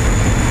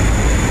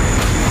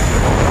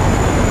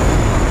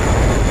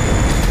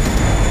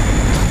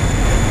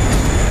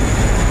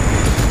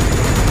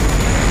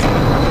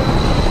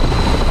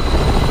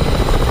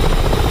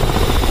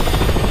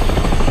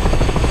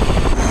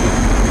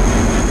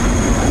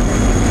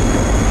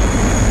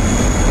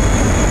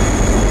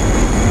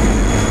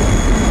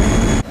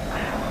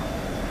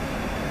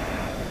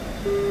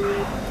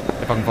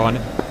 If I can find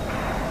him.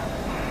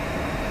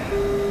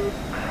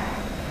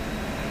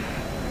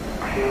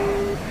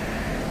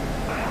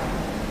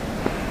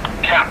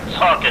 Cap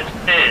target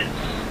is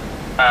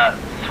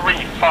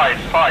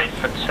 355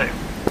 for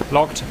 2.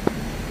 Locked.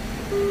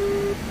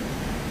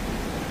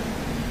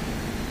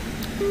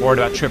 Worried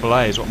about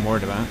AAA is what I'm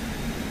worried about.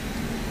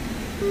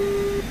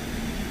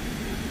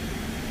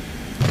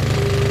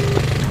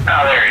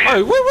 Oh, there he is.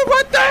 Oh,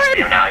 what the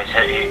hell? Now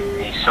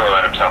he's still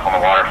let himself on the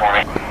water for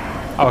me.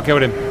 Oh, I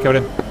killed him.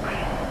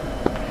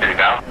 Did he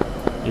down?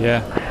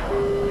 Yeah.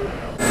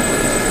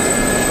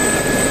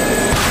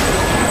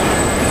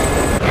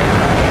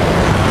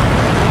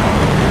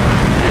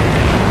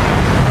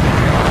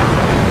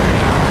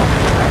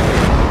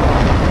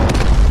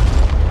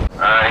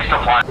 He's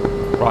still flying.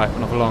 Right,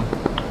 not for long.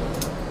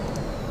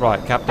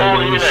 Right, Captain,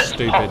 All you units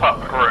stupid.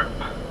 pop-up group.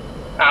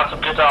 Out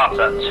of good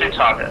data, 2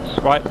 targets.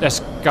 Right,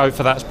 let's go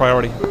for that as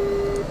priority.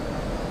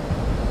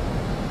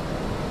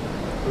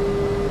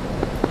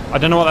 I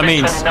don't know what that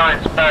means.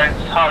 29's bearing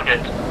target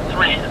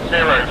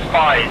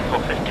 305 for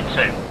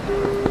 52.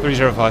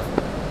 305.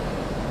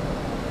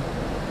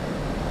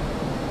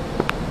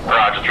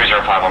 Roger,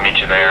 305 will meet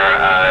you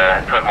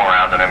there. Put more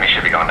out, and then we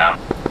should be going down.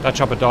 That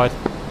chopper died.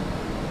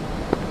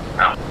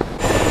 No.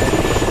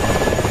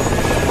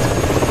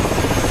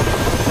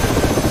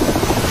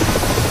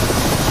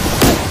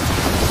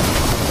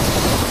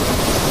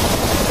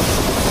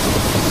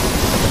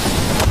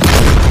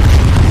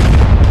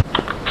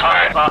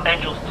 Targets are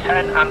Angels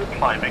 10 and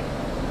climbing.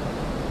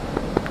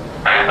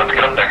 Alright, let's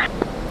get up there.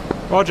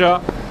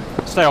 Roger.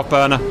 Stay off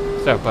burner.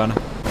 Stay off burner.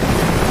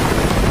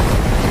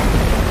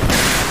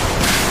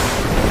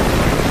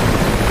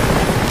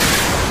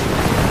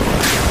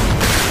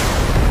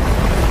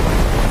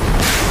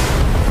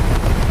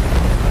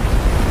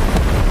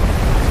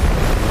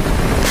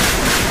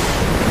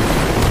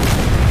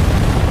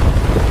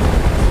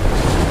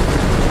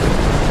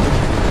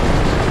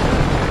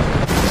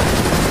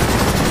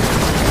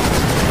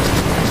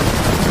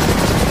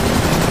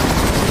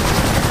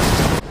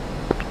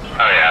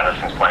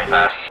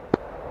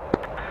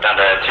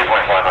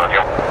 on the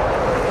fuel.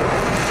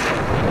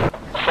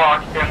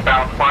 Fox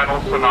inbound, final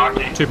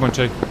Sanaki.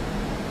 2.2.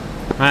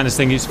 Man, this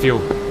thing uses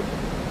fuel.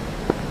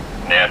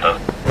 Yeah, it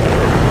does.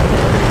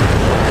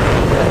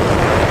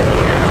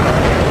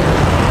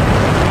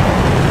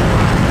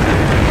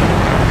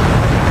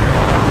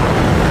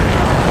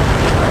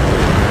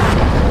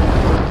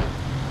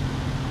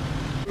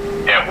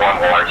 Yeah, one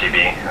will RTB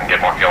and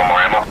get more fuel, more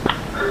ammo.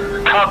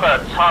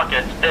 Cover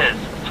target is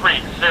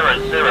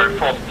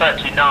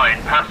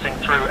 300439, passing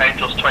through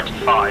Angels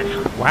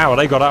 25. Wow,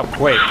 they got up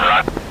quick.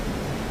 Right.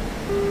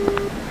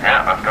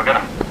 Yeah, let's go get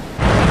them.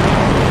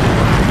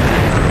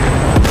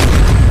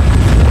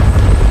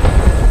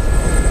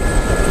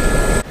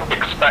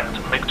 Expect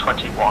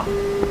MiG-21.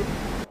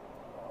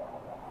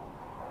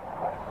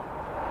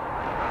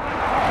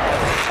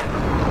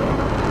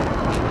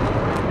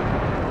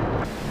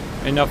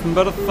 Ain't nothing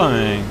but a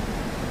thing.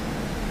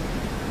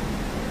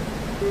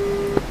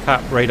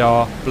 Cap,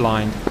 radar,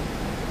 blind.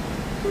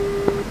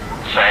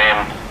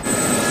 Same.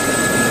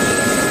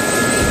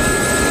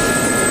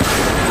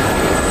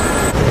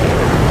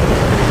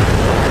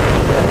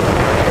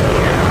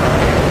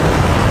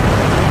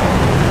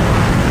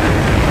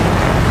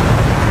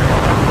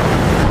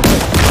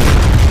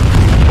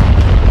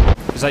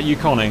 Is that you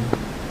conning?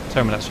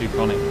 Tell me that's you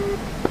conning.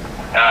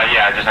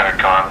 Yeah, I just entered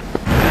con.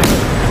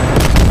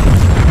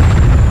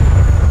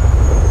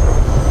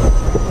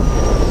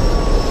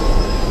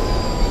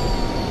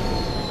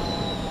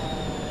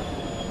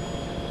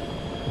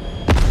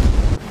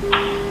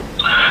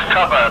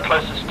 Cover,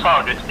 closest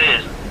target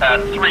is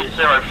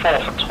 304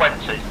 for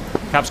 20.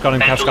 Cap's got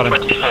him, Cap's got him.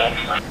 24.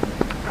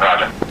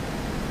 Roger.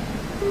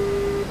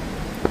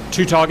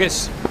 2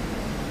 targets.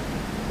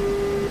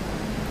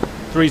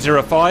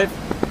 305.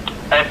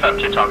 AFM,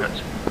 2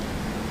 targets.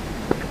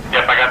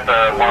 Yep, I got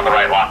the one on the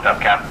right locked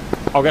up, Cap.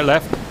 I'll get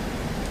left.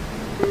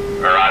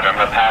 Roger, I'm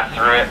gonna pass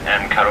through it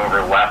and cut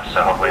over left,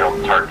 so hopefully he'll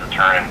start to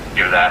turn and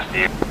give his ass to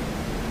you.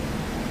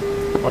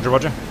 Roger,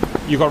 roger.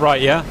 You got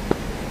right, yeah?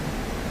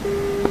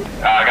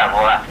 I got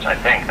left, I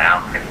think,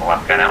 now. Get the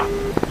left guy now.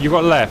 You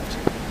got left.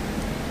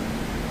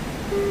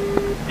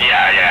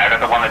 Yeah, I got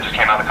the one that just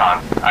came out of the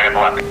con. I got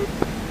the left.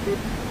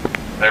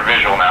 They're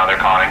visual now, they're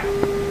conning.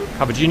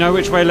 Cover, do you know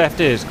which way left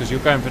is? Because you're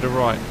going for the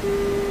right.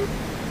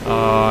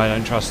 I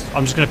don't trust.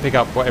 I'm just going to pick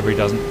up whatever he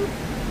doesn't.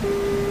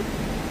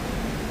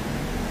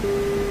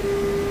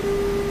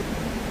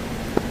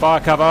 Fire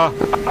cover.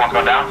 One's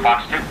going down,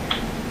 Fox 2.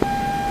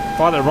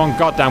 Fire the wrong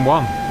goddamn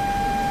one.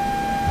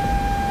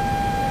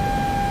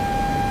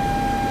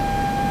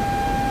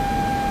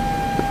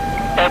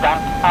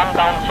 I'm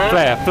down, sir.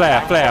 Flare,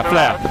 flare, flare,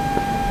 flare.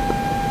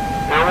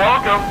 You're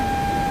welcome.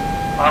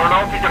 I don't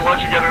know if he can let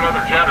you get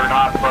another jet or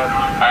not, but...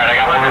 Alright, I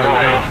got one visual.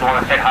 If you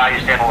want to say hi, you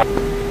stand alone.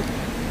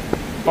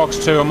 Fox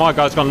 2 and my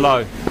guy's gone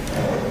low.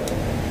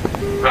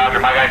 Roger,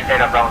 my guy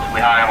stayed up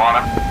relatively high, I'm on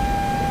him.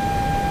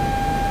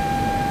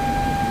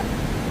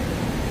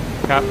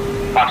 Cap.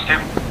 Fox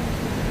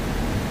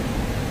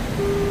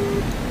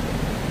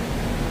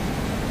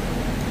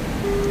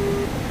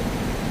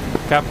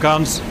 2. Cap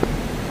guns.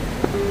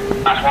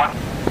 Last one.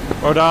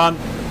 Well done.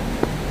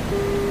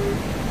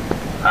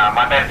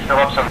 My man's still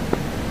up some.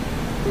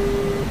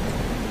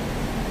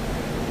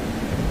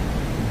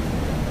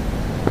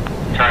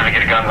 Trying to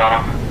get guns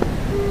on him.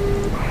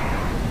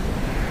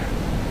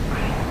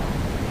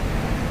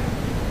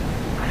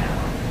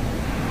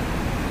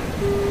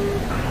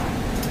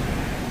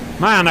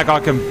 Man, that guy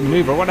can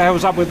maneuver. What the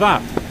hell's up with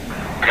that?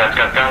 Guns.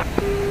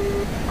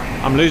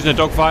 I'm losing a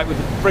dogfight with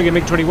the friggin'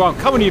 MiG-21.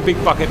 Come on, you big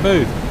bucket,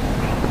 move.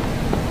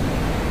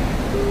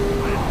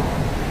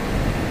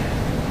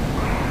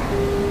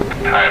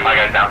 Alright, my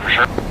guy's down for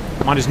sure.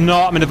 Mine is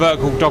not. I'm in a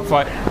vertical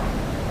dogfight.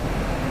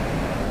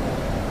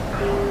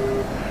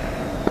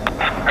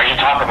 Are you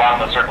top or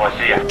bottom of the circle? I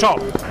see you. Top.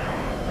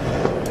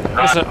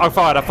 Right. Listen, I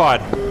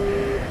fired.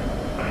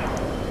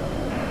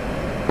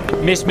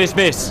 Miss, miss,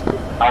 miss.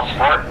 I'll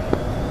support.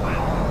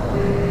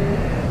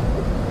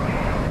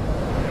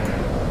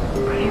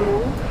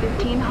 Fuel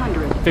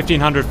 1500.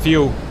 1500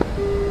 fuel.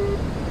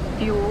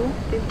 Fuel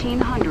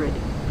 1500.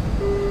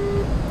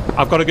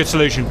 I've got a good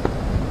solution.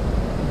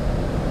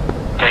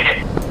 Take it.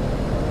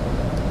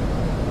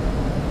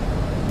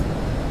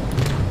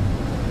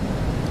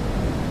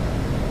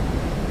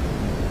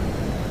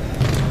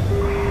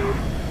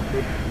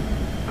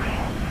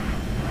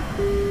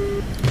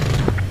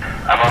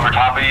 I'm over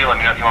top of you. Let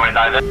me know if you want me to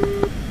dive in.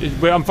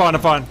 I'm fine,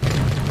 I'm fine.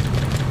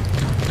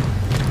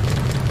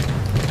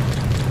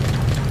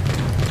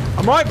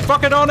 I'm right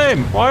fucking on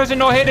him. Why is it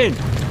not hitting?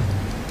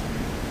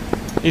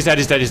 He's dead,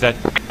 he's dead, he's dead.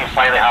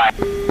 Slightly high.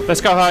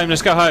 Let's go home,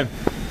 let's go home.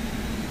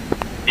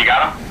 You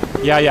got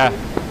him? Yeah, yeah.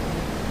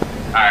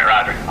 Alright,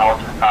 Roger.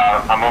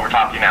 I'm over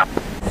top of you now.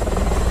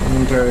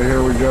 Okay,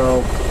 here we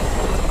go.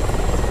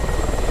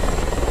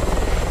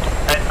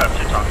 Hey, that's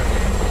two targets.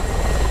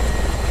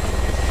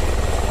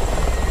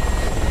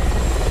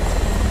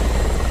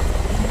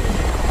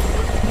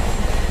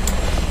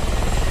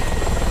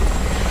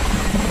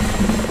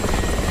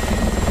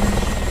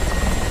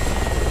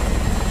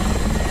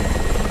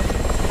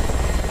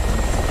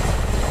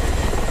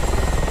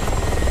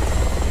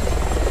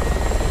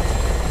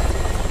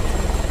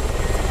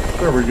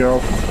 There we go.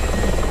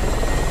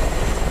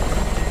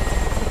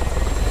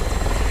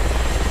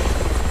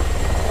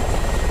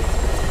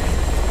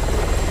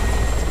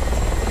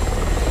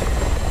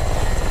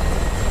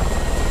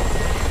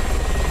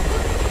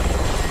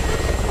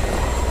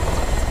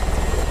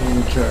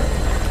 Okay.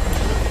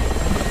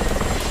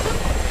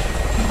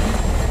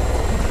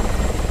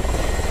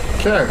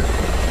 Okay.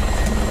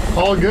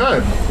 All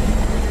good.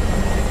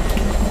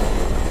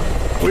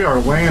 We are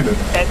landed.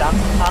 Okay, done.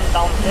 I'm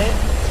down there.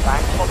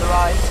 Thanks for the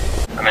ride.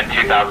 I'm at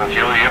 2,000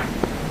 fuel, you?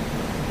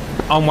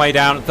 I'm way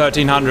down at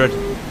 1300.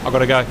 I've got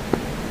to go.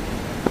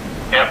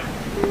 Yep.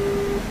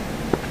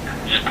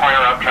 Just point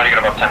her up, try to get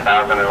above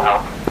 10,000, it'll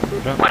help.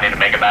 Yep. Might need to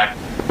make it back.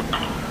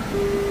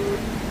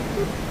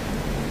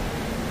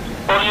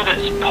 All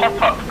units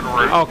pop-up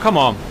group. Oh, come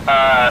on.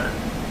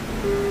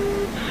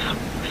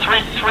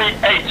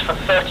 338 for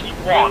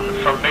 31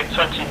 from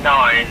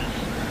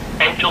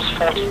MiG-29's Angels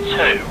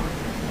 42.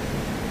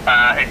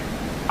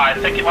 I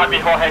think it might be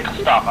Jorge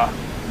Costava.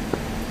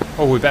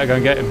 Oh, we better go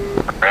and get him.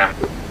 Ram.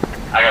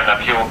 I got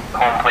enough fuel.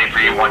 Home plate for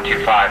you,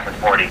 125 for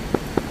 40.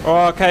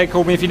 Oh, okay,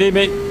 call me if you need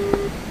me.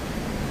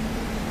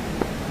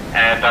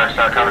 And Dark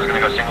Star cover's gonna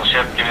go single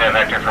ship. Give me that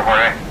vector for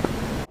Jorge.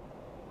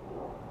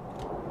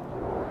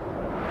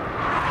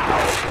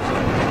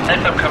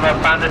 FM cover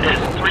bandit is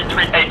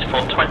 338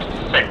 for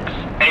 26,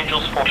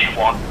 Angels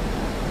 41.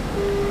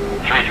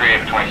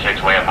 338 for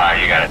 26, way up high,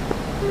 you got it.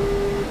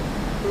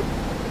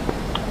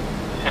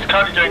 It's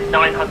currently doing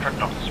 900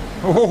 knots.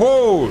 Oh, ho,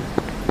 ho.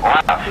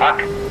 What the fuck?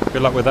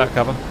 Good luck with that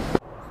cover.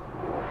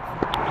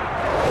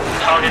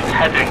 Target's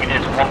heading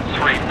is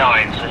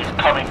 139, so he's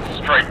coming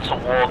straight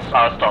towards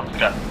our start to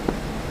go.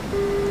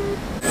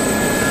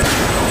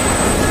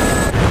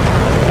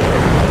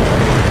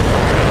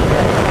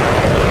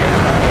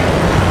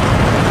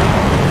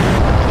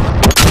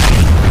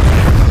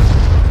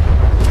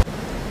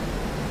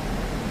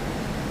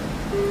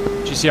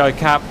 GCI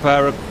cap,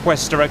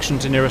 request direction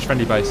to nearest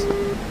friendly base.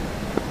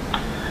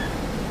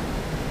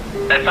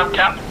 FM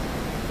cap,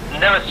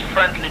 nearest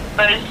friendly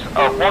base,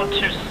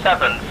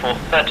 127 for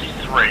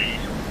 33.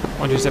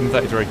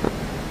 12733.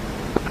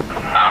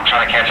 I'm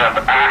trying to catch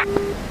up. Ah!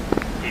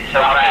 He's so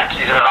fast,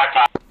 he's in the rock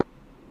top.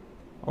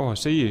 Oh, I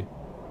see you.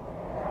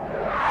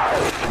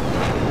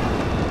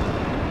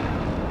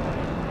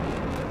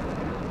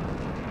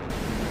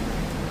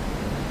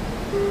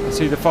 I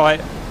see the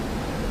fight.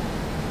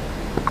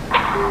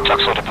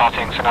 Tuxel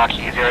departing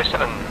Sanaki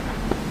 07.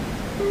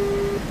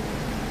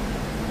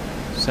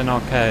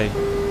 Senar K.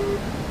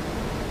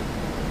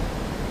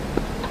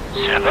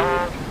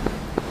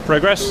 7.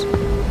 Progress.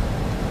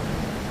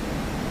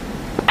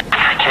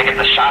 Taking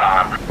the shot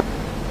on him.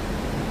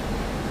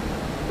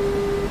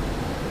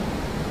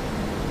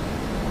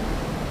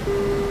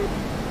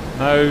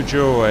 No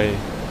joy.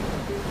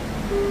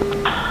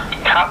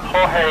 Cap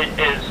Jorge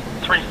is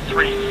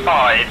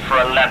 335 for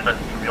 11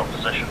 from your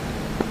position.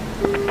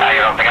 I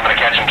don't think I'm gonna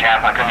catch him,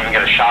 Cap. I couldn't even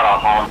get a shot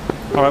off on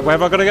him. Alright, where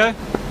have I got to go?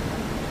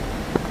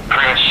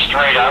 Pretty much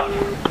straight up.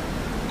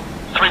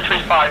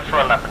 335 for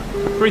 11.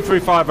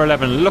 335 or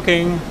 11.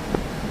 Looking.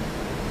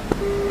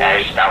 Yeah,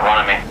 he's just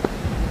outrunning me.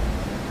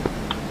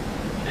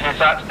 He's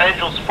at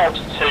Angels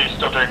 42,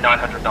 still doing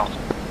 900 knots.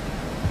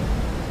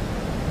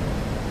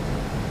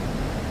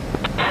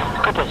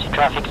 Good to see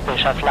traffic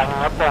spaceships lining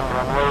up on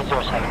runway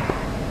 07.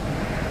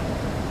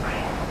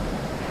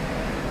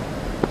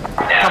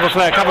 Yeah, Cover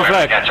flare, cover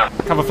flare. Catch him.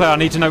 Cover flare, I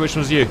need to know which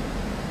one's you.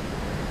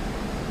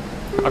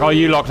 I got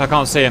you locked, I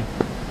can't see him.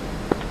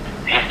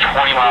 He's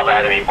 20 miles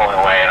ahead of me pulling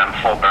away, and I'm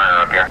full burner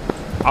up here.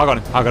 I got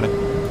him, I got him.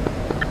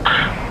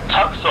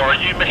 Tuxor, are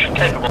you mission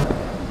capable?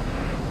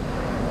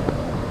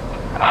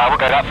 I won't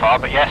go that far,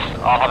 but yes,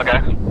 I'll have a go.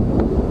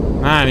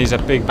 Man, he's a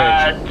big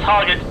bitch.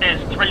 Target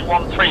is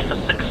 313 for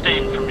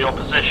 16 from your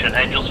position,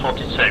 Angels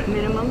 42.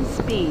 Minimum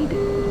speed.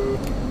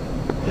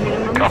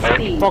 Minimum Copy.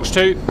 speed. Fox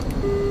 2.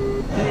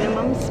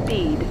 Minimum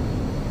speed.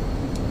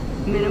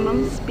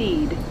 Minimum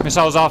speed.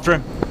 Missiles after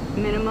him.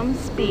 Minimum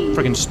speed.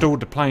 Friggin'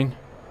 stalled the plane.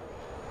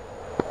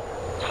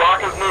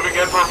 SOC is moving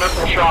in for a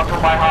missile shot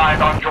from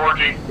behind on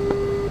Georgie.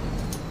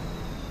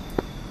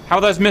 How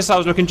are those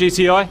missiles looking,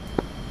 GTI?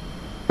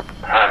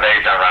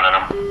 They're running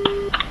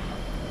them.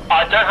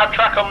 I don't have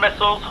track on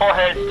missiles.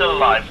 Jorge is still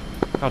alive.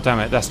 God damn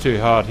it, that's too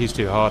hard. He's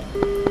too hard.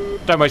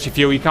 Don't waste your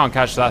fuel. You can't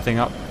catch that thing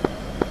up.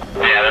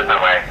 Yeah, there's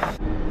no way.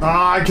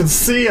 Ah, I can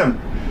see him.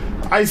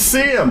 I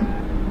see him.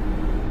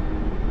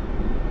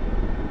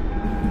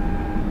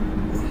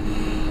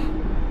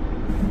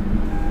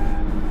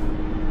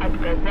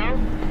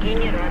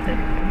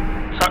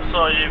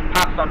 So you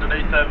passed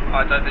underneath him.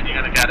 I don't think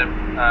you're going to get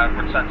him.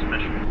 Return to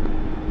mission.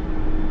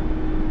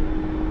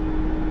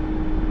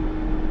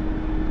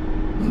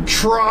 I'm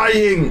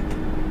trying.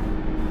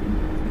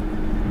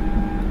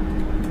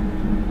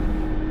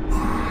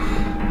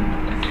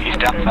 He's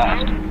down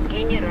fast.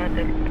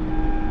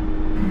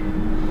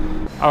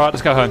 Alright,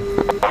 let's go home.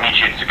 I'll meet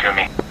you at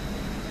Tsukumi.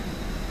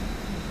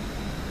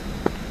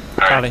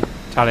 Tally.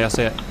 Tally, I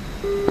see it.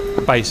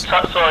 Base.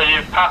 So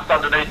you've passed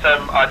underneath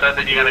him. I don't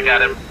think you're going to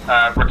get him.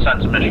 Return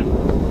to mission.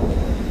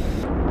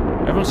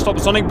 Everyone stop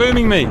sonic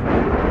booming me.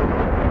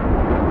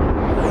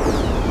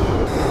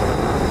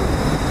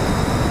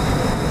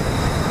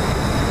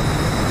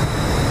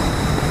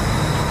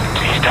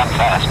 He's down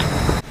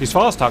fast. He's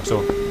fast,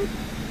 Tuxor.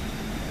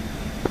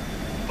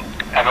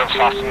 Everyone's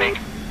faster than me.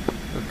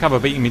 Cover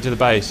beating me to the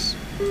base.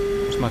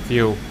 Where's my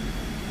fuel?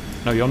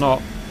 No, you're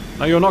not.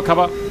 No, you're not,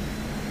 Cover.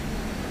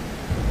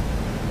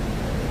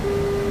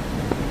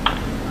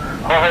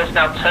 Jorge is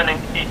now turning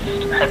east,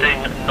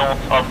 heading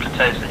north of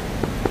Katesi.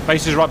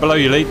 Base is right below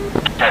you, Lee.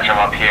 Catch him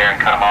up here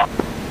and cut him off.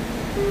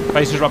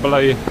 Base is right below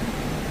you.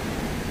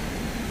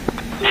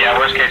 Yeah,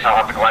 worst case I'll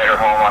have the glider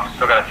home. I've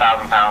still got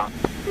 1,000 pounds.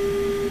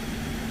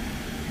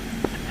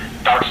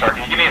 Darkstar,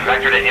 can you give me a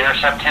vector to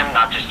intercept him,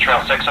 not just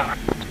trail 6 him?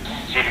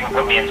 See if you can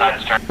put me inside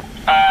his turn.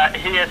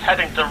 He is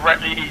heading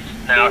directly east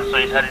now, so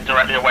he's heading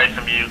directly away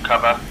from you,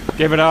 Cover.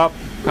 Give it up.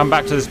 Come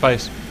back to this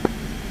base.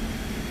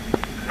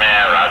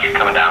 Man, Roger,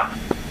 coming down.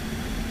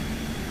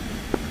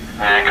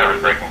 Man,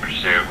 cover's breaking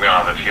pursuit. We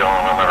don't have the fuel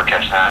and we'll never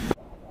catch that.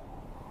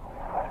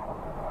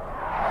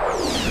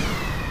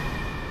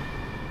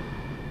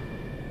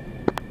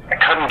 I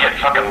couldn't get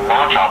fucking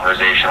launch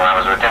authorization when I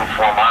was within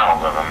 4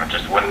 miles of him. It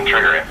just wouldn't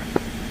trigger it.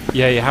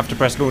 Yeah, you have to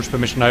press launch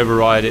permission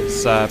override.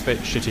 It's a bit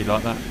shitty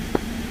like that.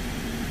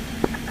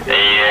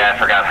 Yeah, I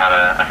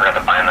forgot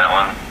to bind that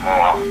one. Oh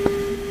well.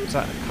 Is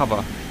that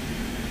Cover?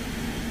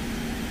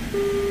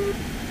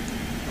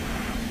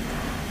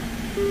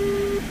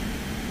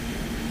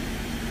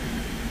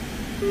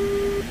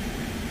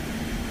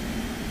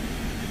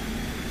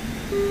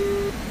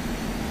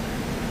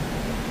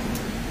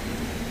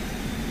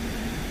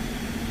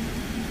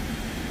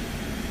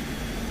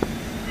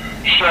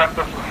 Chef,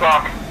 this is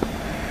SOC.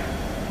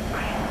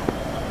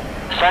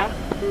 Sen,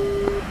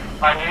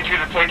 I need you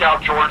to take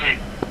out Georgie.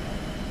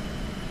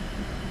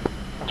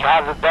 you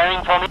have the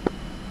bearing for me?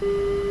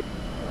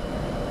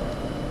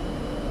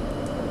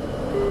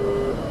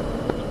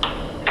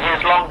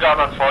 He's long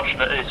gone,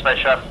 unfortunately, Space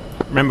Chef.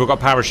 Remember, we've got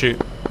parachute.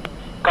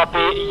 Copy.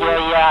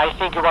 Yeah, I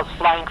think it was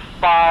flying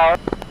far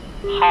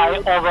high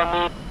over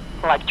me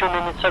like 2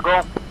 minutes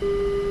ago.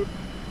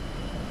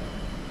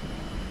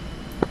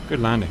 Good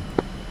landing.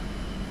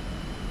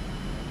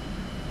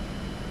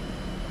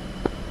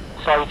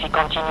 So if he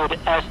continued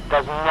east,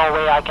 there's no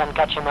way I can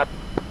catch him up.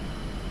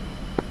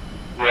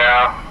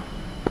 Yeah.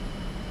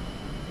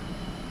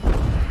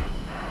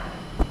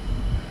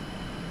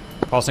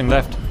 Passing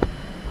left.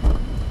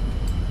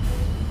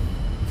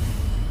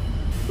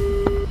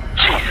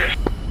 Jesus.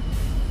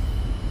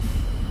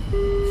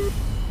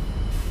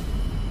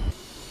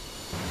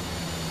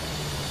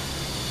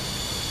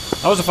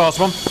 That was a fast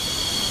one.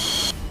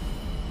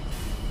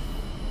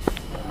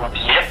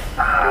 Yep.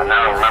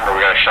 Now remember,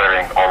 we gotta shut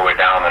everything all the way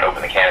down and then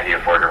open the canopy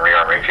before it can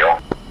rearm refuel.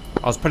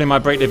 I was putting my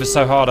brake lever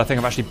so hard I think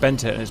I've actually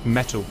bent it and it's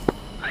metal.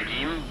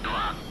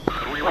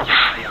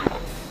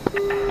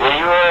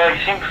 Yeah, you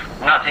seem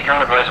not taking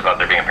on advice about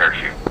there being a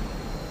parachute.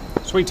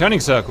 Sweet turning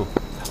circle.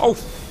 Oh,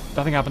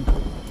 nothing happened.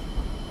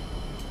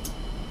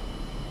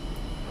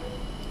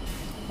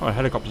 Oh, the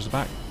helicopters are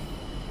back.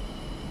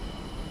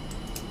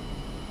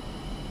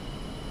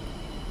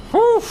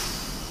 Whew.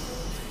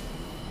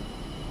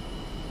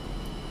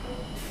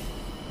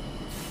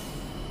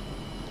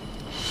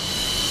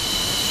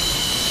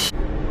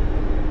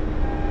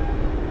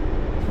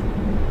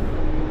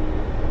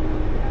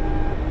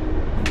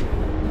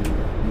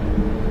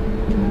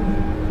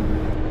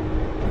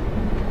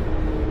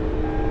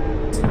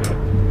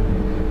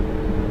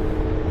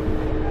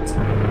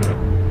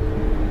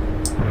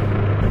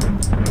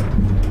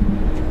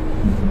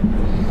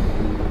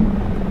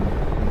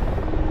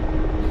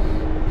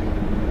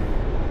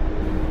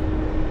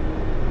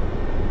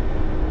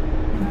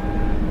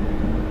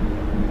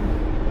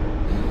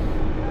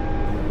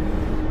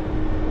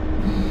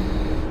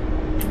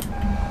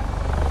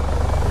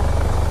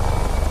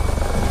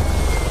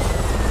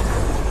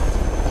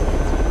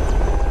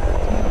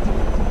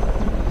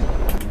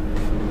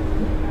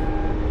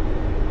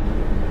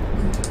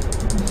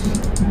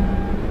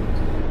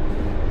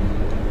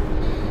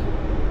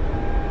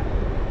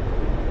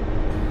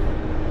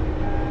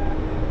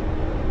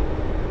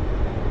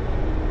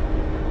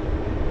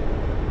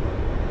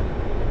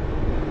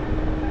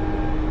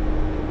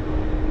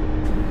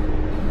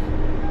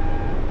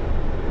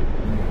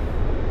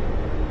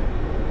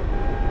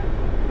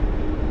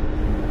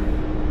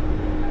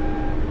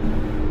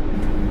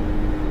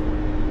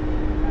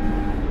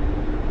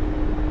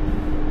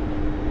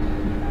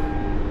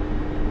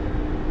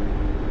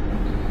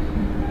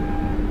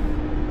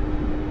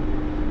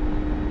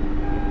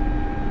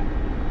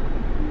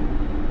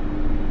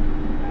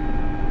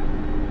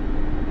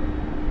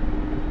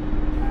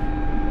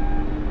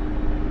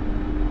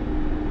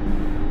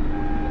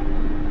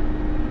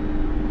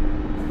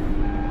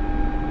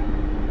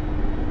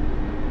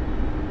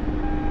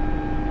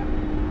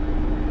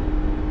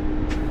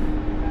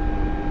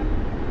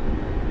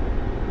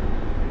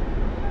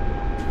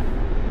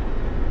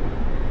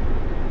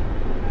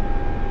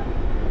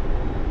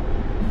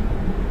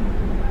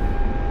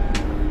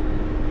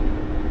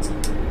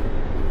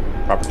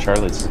 Papa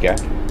Charlie, this is Gak.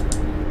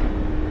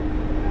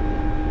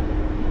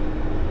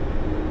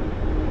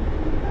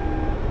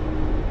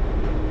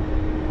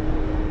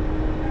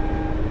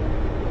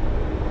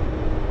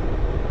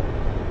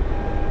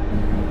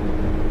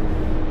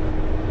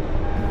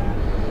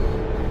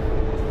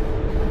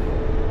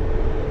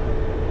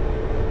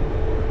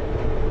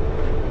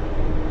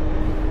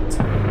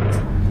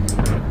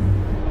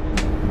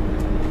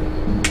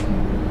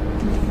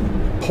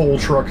 Pole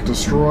truck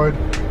destroyed.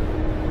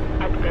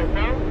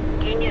 Отказал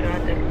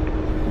генератор.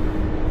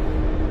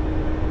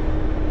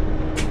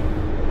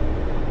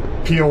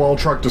 POL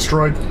truck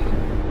destroyed.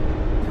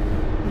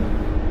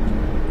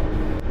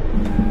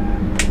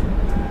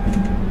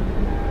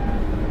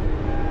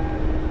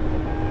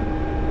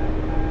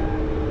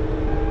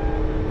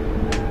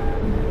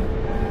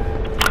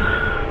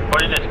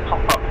 What is this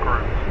pop-up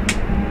group?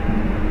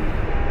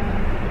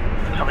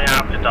 Coming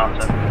out of the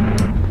data.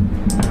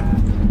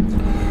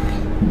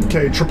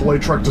 Okay, AAA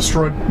truck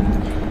destroyed.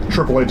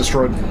 AAA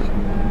destroyed.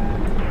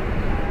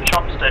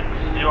 Chopsticks,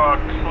 you are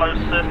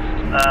closest,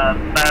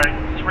 bearing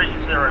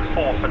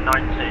 304 for 19.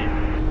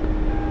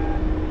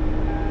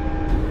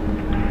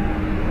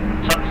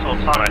 Tunstall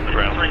time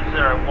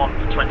 301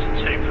 for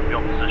 22 from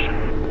your position.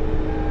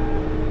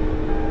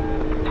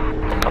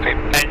 Copy.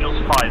 Angels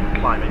 5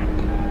 climbing.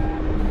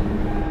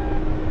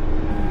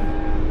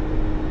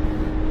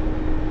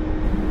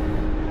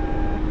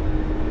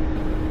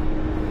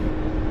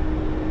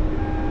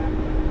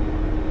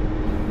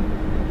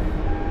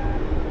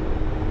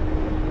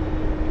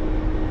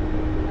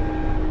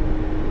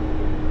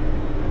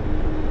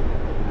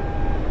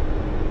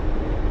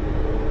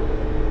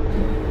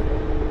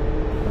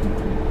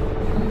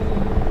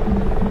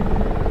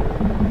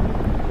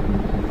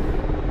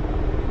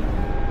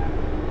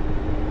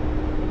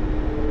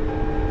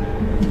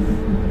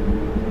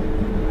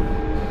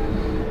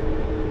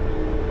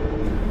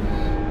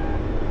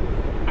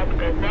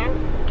 Отказал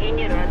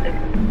генератор.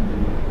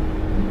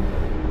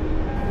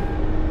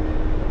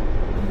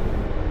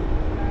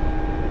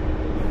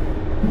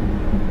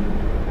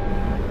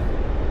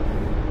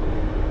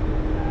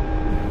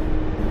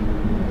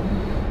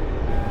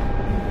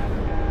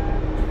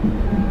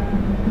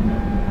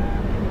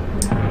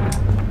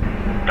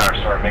 Dark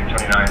Star,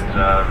 MiG-29's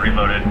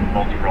reloaded,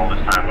 multi-roll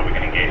this time, but we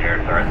can engage air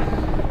threats.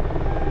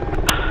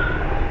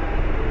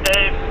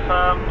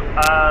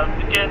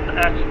 Begin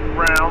at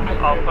ground.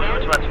 I'll put you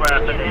into where I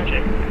need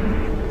you.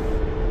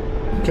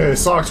 Okay,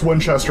 Sox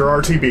Winchester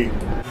RTB.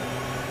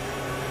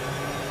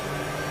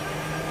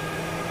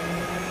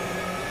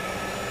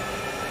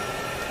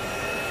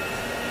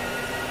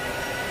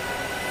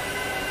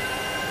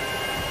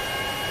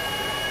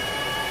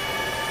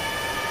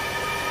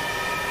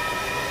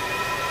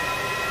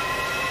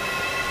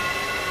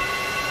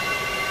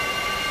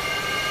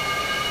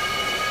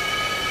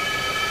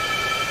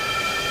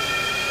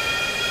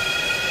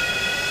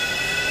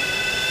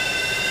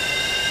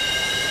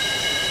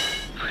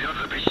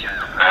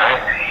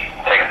 Alright,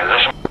 taking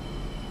position.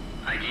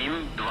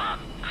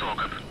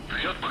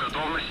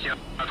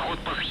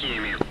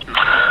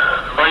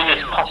 What is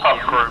this pop-up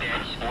group?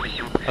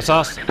 That's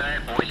us.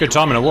 Good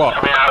timing or what?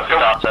 Coming out of the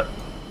data.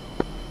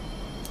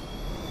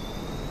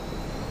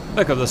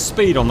 Look at the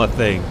speed on the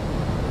thing.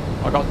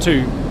 I got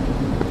two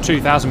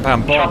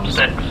 2,000-pound bombs.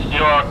 Chopsticks,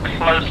 you are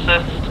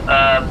closest,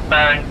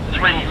 bearing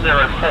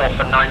 304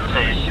 for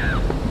 19.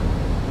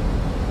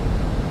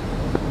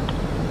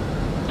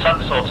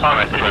 Tunstall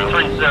time is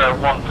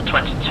 301 for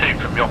 22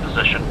 from your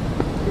position.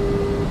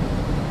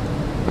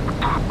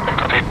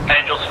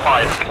 Angels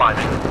 5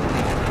 climbing.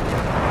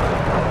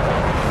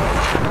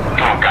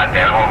 Oh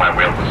goddamn, all my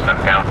wheels are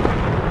stuck down.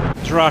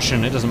 It's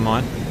Russian, it doesn't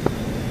mind.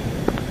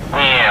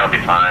 Yeah, it'll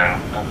be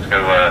fine. Let's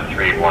go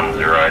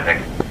 310, I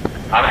think.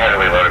 I'm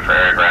heavily loaded for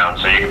air ground,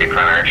 so you can be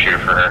primary shoot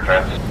for air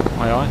threats.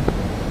 Aye aye.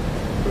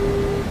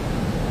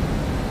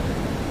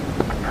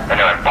 I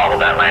know I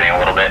bobbled that landing a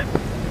little bit.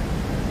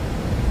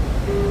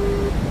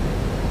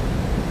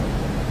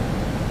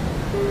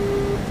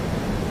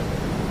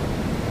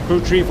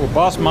 Crew chief will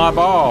bust my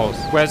balls.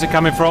 Where's it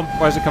coming from?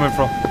 Where's it coming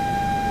from? 1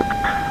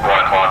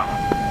 o'clock.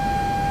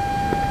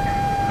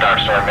 Dark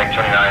Star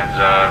MiG-29's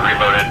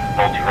reloaded,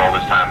 multi-roll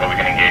this time, but we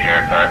can engage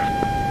air threats.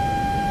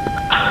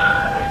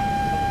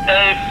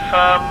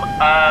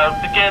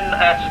 Begin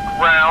at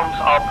ground.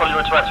 I'll pull you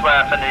into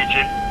SWF if I need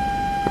you.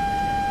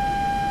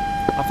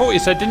 I thought you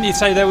said, didn't you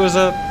say there was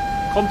a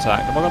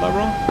contact? Have I got that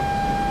wrong?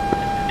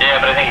 Yeah,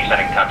 but I think he's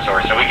sending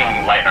Tuxor, so we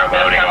can lighten our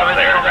loading off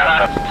the air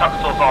ground.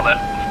 Tuxor's on it.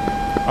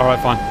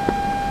 Alright, fine.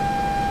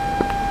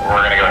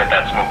 We're gonna go hit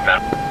that smoke then.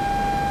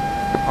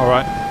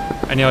 Alright.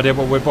 Any idea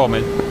what we're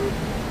bombing?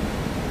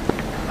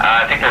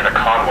 I think there's a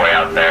convoy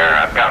out there.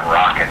 I've got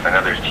rockets. I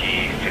know there's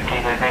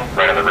T-15, I think,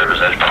 right on the river's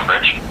edge of the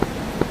bridge.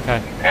 Okay.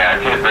 Yeah,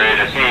 I see the bridge.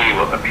 I see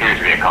what appears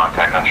to be a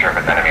contact. Not sure if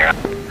it's enemy or not.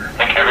 I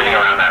think everything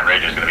around that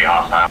ridge is going to be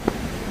hostile.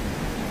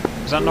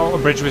 Is that not a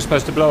bridge we're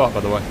supposed to blow up,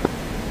 by the way?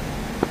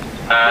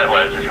 It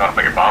was, if you want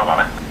to put your bombs on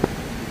it.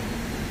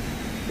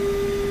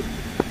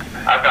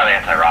 I've got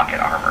anti-rocket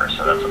armor,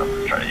 so that's what I'm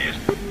going to try to use.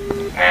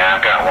 Yeah,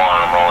 I've got one.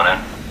 I'm rolling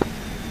in.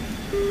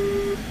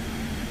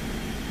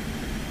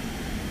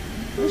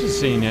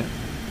 seen it.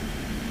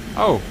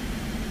 Oh.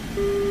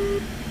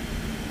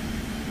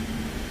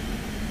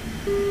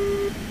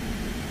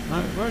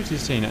 No, where has he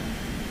seen it?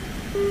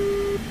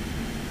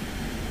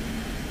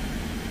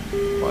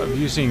 What have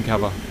you seen,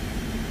 cover?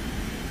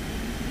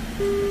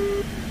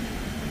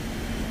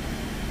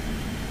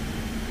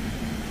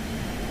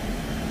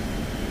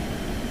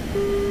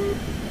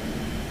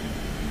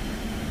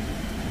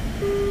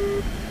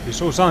 You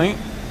saw something?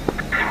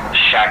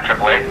 Shack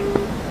AAA.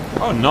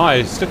 Oh,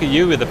 nice. Look at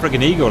you with the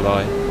friggin' eagle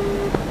eye.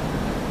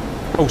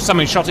 Oh,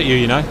 something shot at you,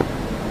 you know.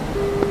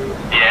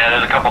 Yeah,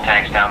 there's a couple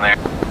tanks down there.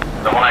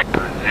 The one I the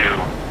zoo.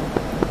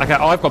 Okay,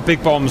 I've got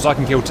big bombs. I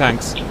can kill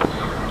tanks. Think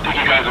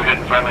you guys are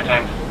hitting friendly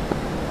tanks?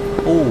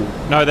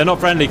 Oh, no, they're not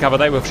friendly, cover.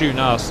 They were shooting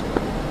us.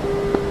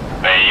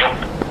 Hey, yup.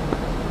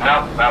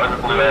 Nope, that was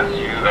the blue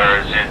SU,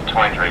 or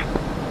ZU-23.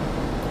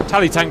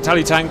 Tally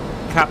tank,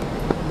 cap,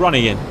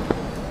 running in.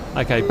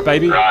 Okay,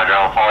 baby. Roger,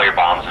 I'll follow your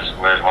bombs.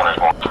 There's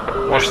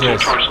one. Watch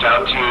this. Torch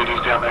down, 2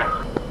 dudes down there.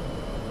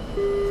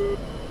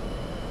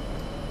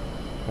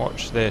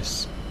 Watch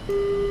this.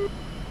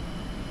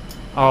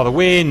 Oh, the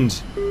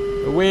wind!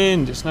 The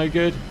wind, it's no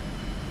good.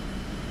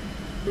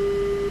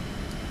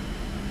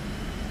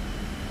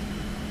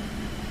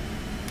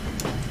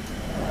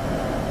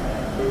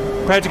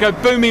 Prepare to go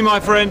boomy, my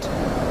friend! I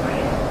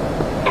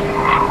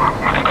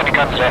haven't got any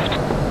guns left.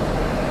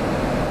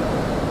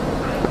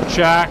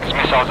 Jack. These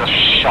missiles are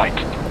shite.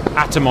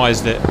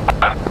 Atomised it.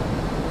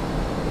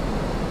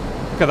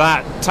 Look at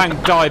that.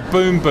 Tank died.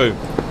 Boom, boom.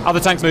 Other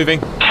tanks moving.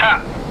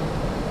 Cat.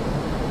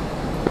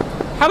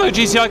 Hello,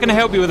 GCI. Can I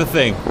help you with a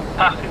thing?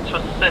 Passing to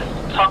assist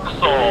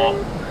Tuxor.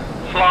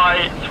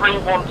 Fly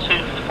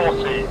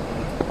 31240.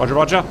 Roger,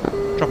 roger.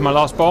 Dropping my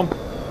last bomb.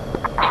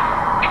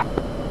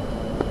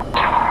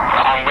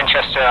 I'm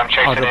Winchester, I'm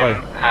chasing drop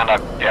him, and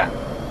yeah,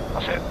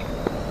 that's it.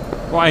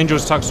 What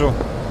angels, Tuxor? 2.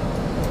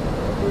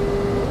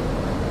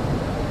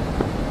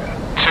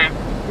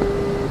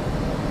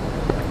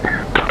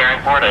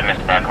 Bearing forward, I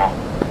missed that call.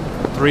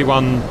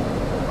 3-1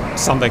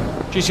 something.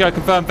 GCI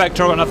confirmed.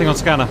 Vector, got nothing on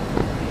scanner.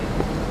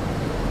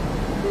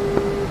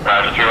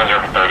 Roger,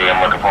 310 for 30,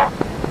 I'm looking for.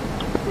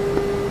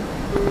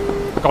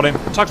 Got him.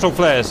 Tuxor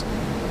flares.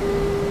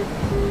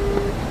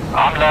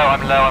 I'm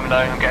low,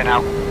 I'm getting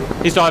out.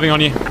 He's diving on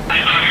you.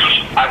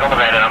 Eyes on the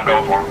van and I'm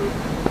going for him.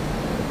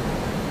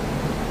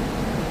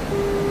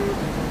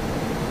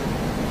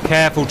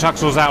 Careful,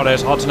 Tuxor's out there.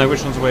 It's hard to know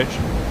which one's which.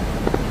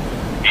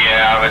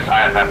 Yeah, I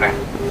had that thing.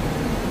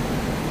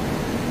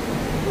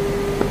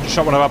 Just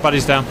shot one of our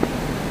buddies down.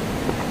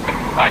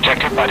 I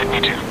checked it, but I didn't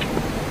need to.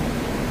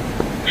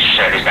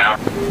 Shit, he's down.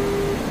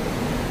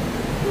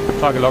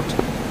 Target locked.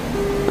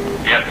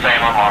 Yep,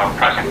 same on auto,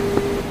 pressing.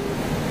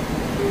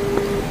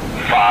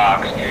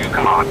 Fox 2,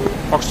 come on.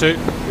 Fox 2.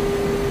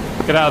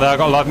 Get out of there, I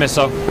got a live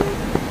missile.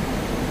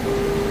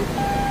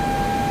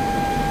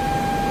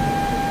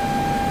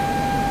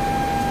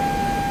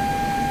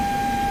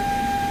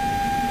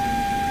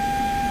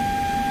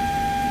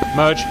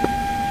 Merge.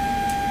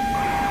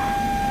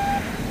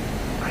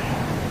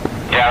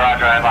 Yeah,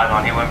 roger, I have eyes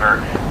on you,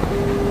 invert.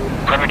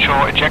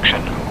 Premature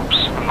ejection. Oops,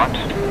 I'm not.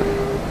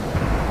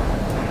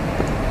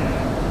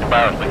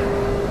 Apparently.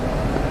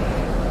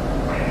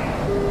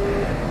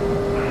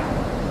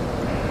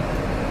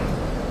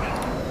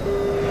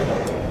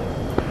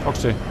 Fox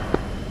 2.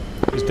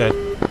 He's dead.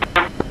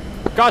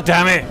 God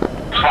damn it!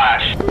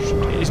 Flash.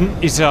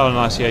 He's oh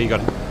nice, yeah, you got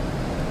it.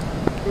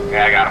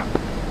 Yeah, I got him.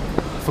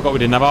 Forgot we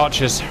didn't have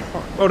archers.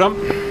 Well done.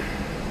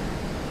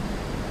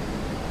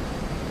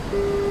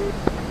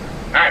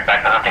 Alright,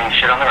 back to hunting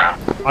shit on the ground.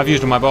 I've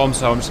used all my bombs,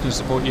 so I'm just going to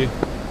support you.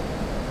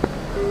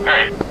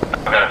 Alright,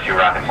 I've got a few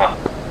rockets left.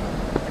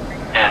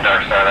 And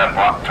dark side, that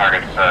block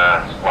targets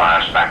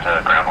splash back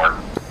to groundwork.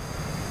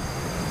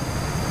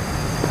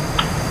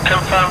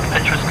 Confirmed,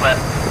 picture is clear.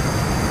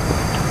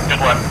 Good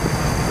one.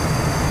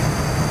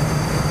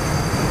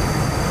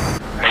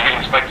 Are you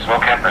getting spiked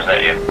smoke cap, or is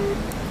that you?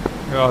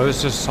 Oh,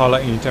 it's just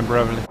highlighting you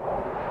temporarily.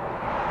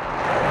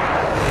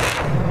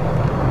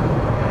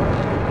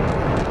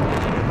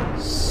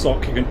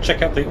 Sock, you can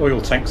check out the oil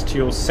tanks to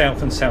your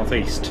south and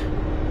southeast.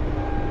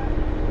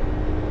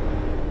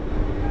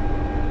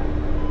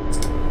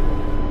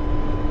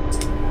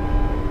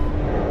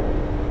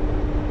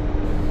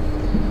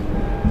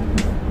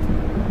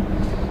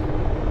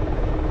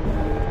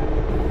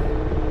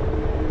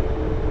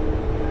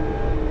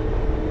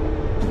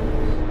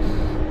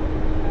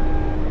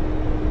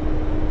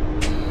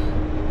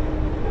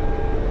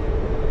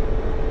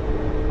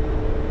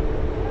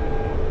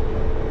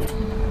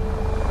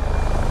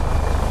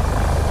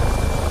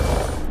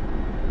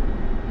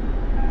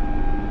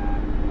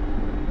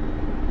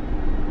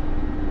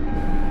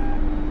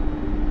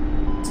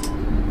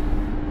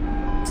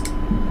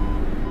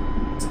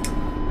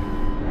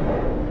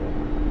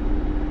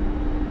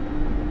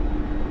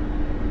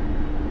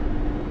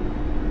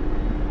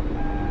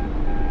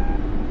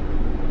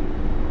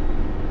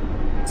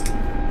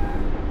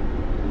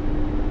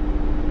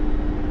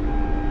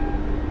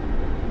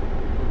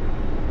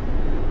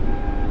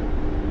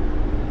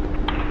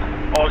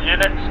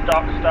 units,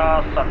 Dark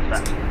Star,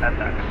 Sunset,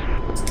 NX.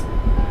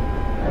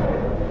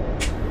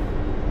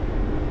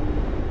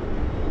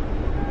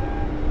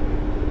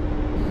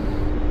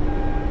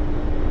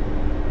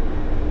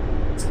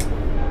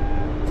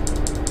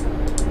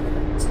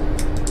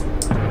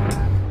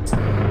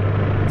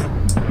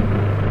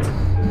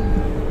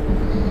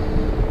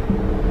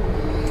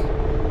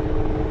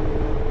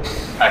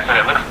 I said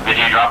it looks, did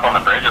you drop on the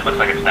bridge? It looks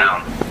like it's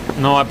down.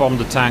 No, I bombed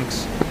the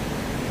tanks.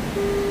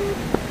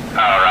 Oh,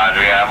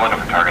 roger, yeah, I'm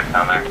looking for targets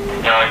down there.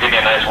 You know, give you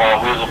a nice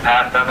wall weasel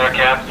pass down there,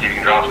 Cap, so you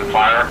can draw some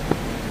fire.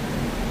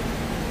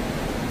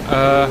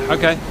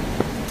 Okay.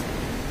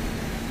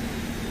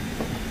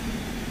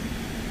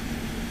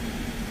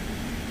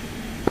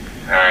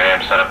 Alright,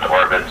 I'm set up to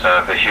orbit, so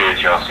if it's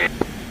huge, you'll see.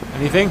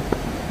 Anything?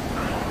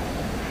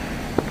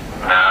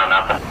 No,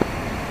 nothing.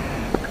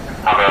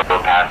 I'll go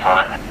a pass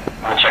on it.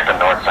 I'm gonna check the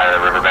north side of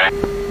the riverbank.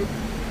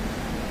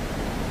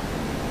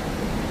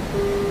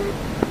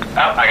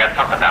 Oh, I got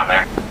something down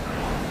there.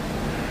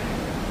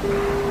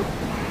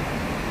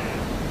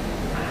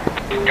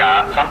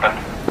 Got something.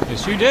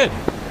 Yes, you did.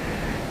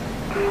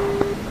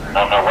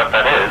 Don't know what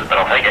that is, but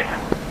I'll take it.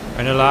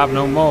 Ain't alive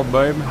no more,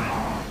 babe.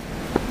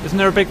 Isn't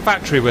there a big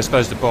factory we're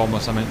supposed to bomb or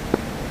something?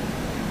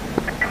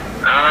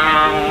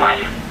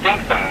 I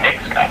think the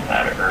mix got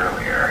that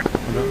earlier.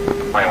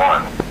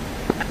 21.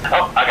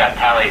 Oh, I got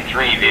tally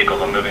 3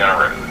 vehicles. I'm moving on a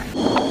road.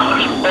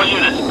 All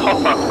units,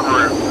 pop up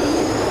group.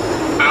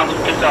 Out of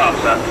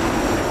disaster.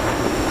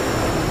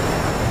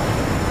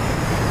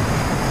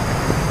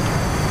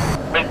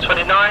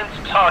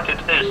 MiG-29's target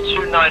is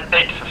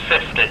 298 for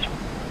 50.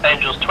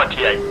 Angels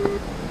 28.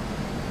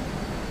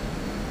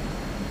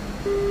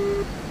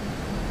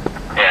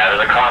 Yeah,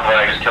 there's a convoy.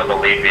 I just killed the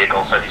lead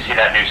vehicle, so if you see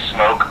that new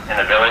smoke in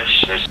the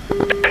village, there's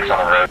mix on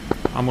the road.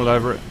 I'm all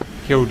over it.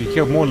 You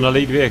killed more than a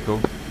lead vehicle.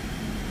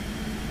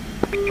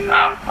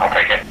 I'll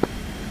take it.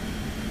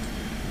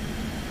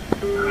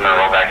 I'm gonna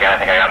roll back in. I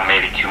think I got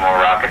maybe 2 more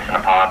rockets in a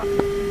pod.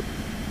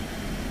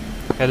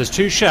 Okay, there's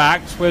 2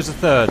 shacks. Where's the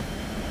third?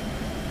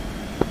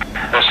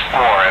 There's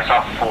 4. I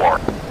saw 4.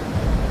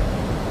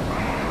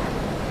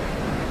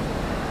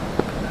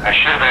 I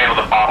should have been able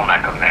to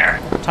bottleneck them there.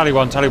 Tally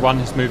 1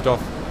 has moved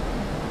off.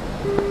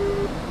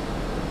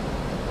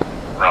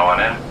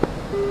 Rolling in.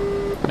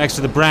 Next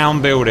to the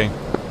brown building.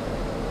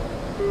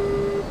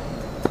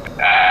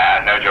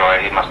 No joy.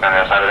 He must be on the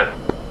other side of it.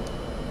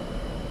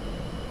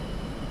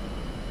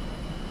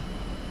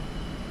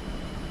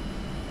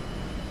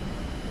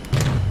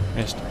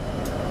 Missed.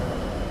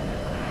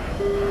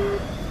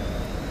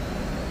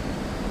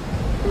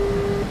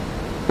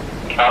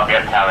 Oh,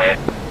 yeah, tally it.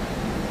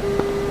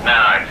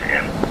 Now I see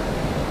him.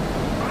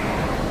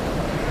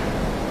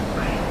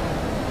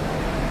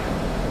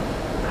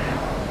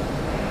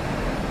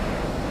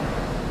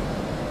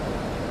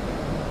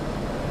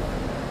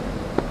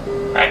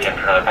 Back in for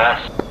another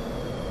pass.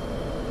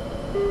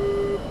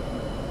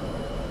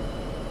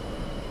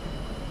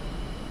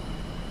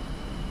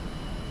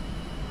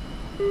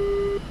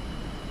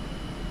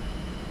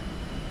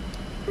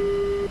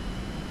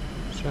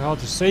 So hard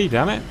to see,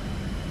 damn it.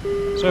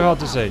 So hard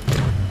to see.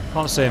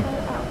 Can't see him.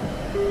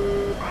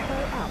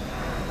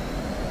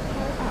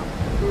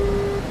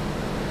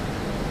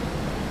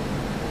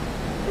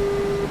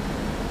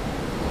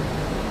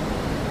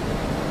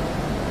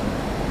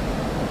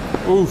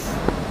 Oof.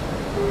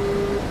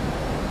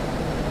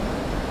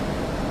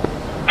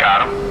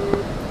 Got him.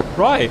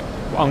 Right.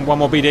 One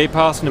more BD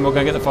pass and then we'll go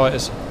and get the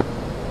fighters.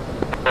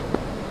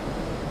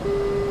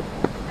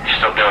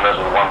 Still doing this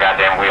with one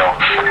goddamn wheel.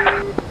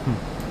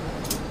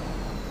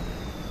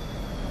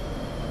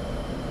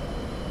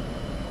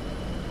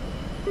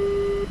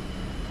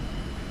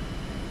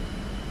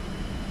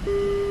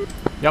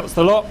 Yep, that's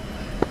the lot.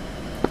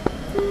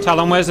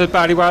 Talon, where's the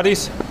baddie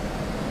waddies?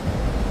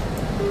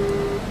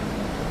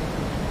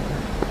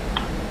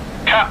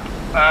 Cap,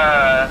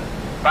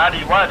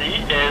 Baddie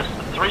Waddy is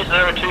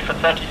 302 for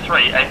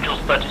 33, Angels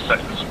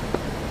 36.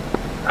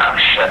 Oh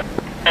shit.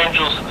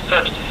 Angels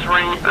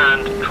 33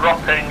 and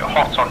dropping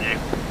hot on you.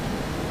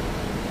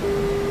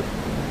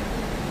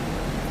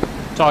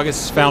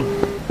 Targets found.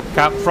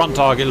 Cap, front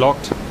target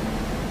locked.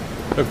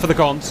 Look for the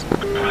cons.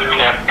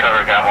 Yep,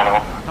 cover, got one of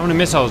them. How many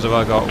missiles have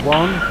I got?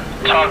 1.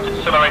 Target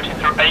accelerating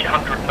through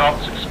 800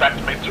 knots, expect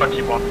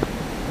MiG-21.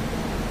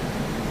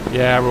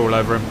 Yeah, we're all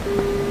over him.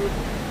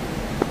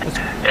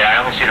 Yeah, I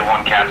only see the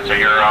one cap, so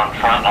you're on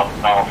front. I'll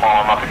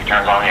follow him up if he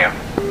turns on you.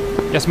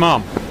 Yes,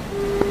 Mom.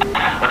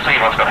 Looks like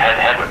he wants to go head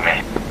to head with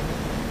me.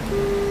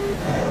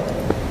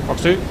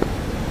 Fox 2.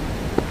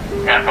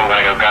 Yeah, I'm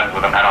gonna go guns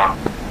with him head on.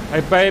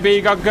 Hey, baby,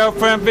 you got a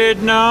girlfriend in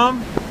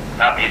Vietnam?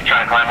 Oh, he's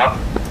trying to climb up.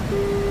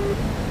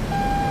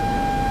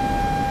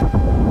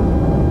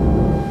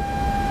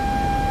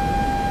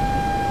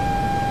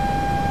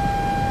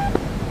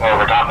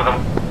 Over top of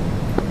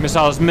them.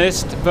 Missiles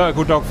missed.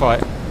 Vertical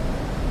dogfight.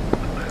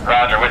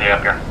 Roger, with you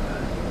up here.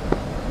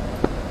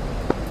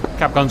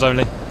 Cap guns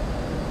only.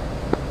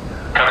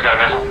 Cover's got a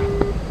missile.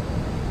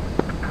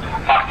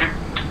 Fox 2.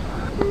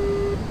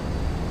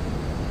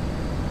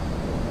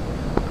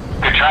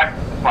 Good track.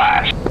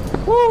 Flash.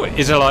 Woo!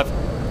 He's alive.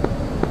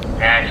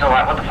 Yeah, he's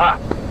alive. What the fuck?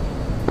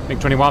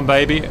 MiG-21,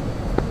 baby.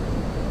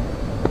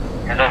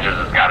 His engines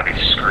has got to be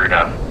screwed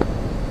up.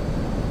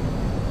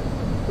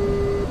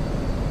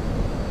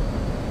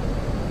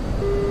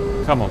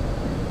 Come on.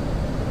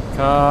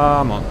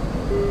 Come on.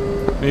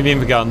 Move in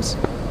for guns.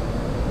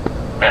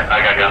 Yeah,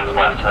 I got guns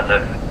left. That's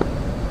it.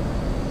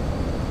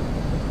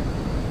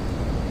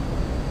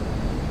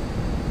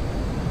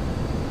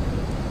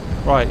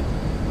 Right.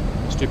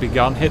 Stupid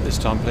gun. Hit this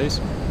time, please.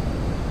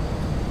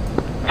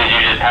 Did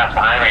you just pass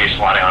behind, or are you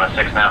swatting on a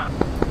 6 now?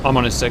 I'm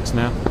on his 6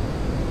 now.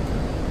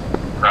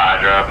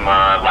 Roger, I'm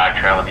lag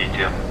trail with you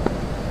too.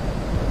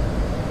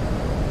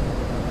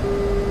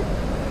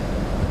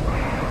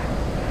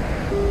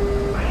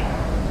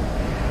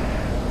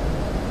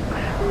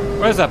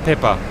 Where's that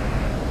Pippa?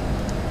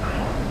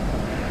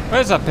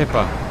 Where's that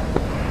Pippa?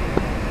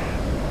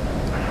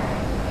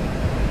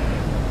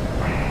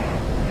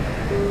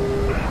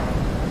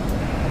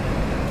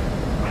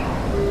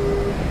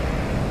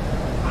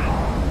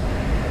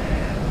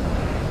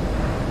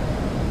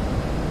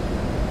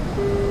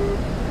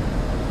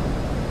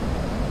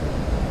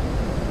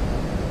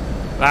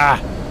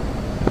 Ah!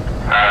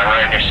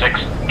 Right in your 6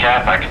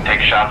 cap, I can take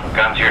a shot with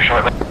guns here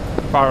shortly.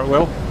 Fire at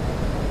will.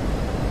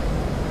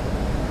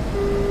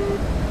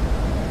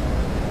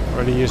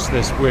 Already used to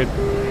this weird.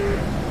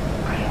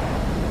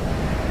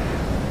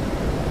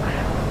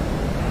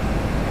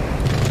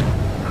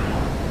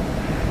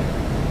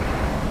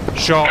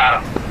 Shot.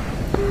 Got him.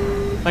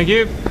 Thank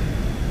you.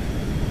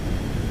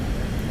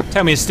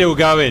 Tell me it's still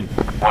going.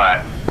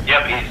 What?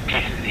 Yep,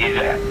 he's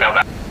bailed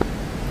out.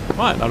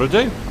 Right, that'll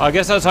do. I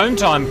guess that's home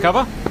time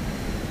cover.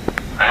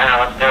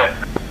 Let's do it.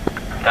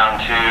 Down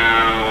to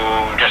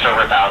just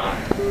over 1,000.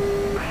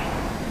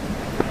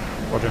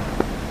 Roger.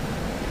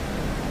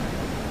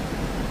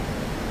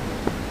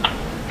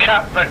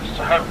 Cap next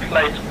to home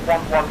plate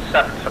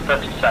 117 for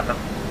 37.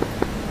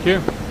 Thank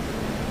you.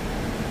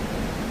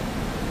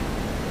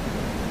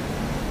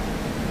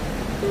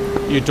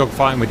 You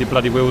dogfighting with your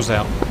bloody wheels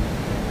out.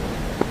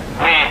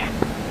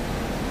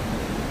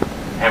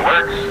 It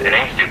works. It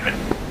ain't stupid.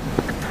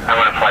 I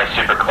want to fly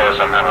super close.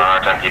 I'm having a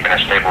hard time keeping her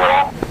stable at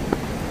all.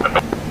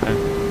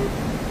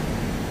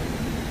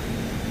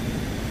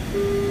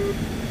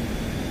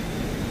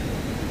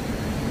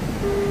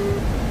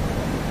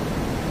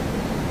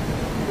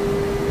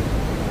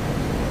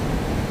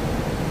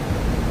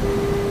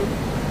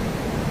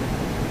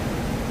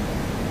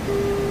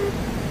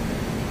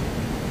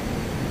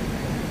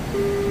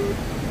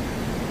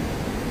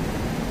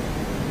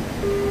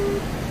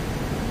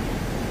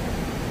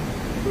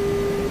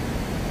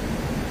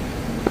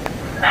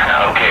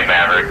 Okay,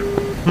 Maverick.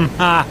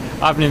 I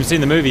haven't even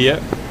seen the movie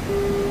yet.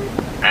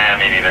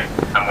 Me neither.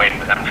 I'm waiting.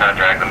 I'm trying to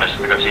drag the missus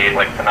to go see it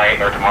like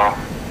tonight or tomorrow.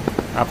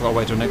 I've got to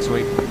wait till next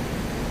week.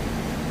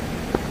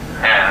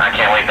 Yeah, I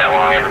can't wait that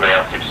long. Everybody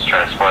else keeps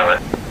trying to spoil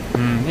it.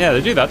 Yeah,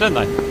 they do that, don't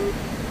they?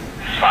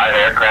 5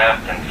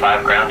 aircraft and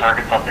 5 ground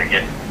targets. I'll take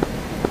it.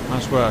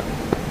 Nice work.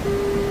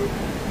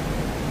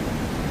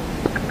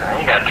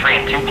 You got 3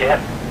 and 2, Cap.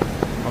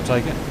 I'll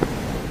take it.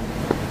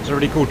 It's a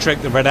really cool trick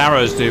that Red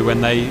Arrows do when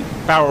they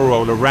barrel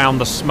roll around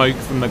the smoke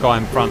from the guy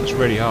in front. It's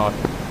really hard.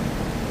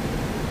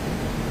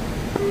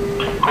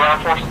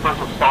 Ground forces, there's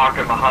a stock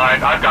in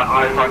behind. I've got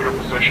eyes on your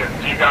position.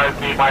 Do you guys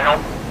need my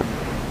help?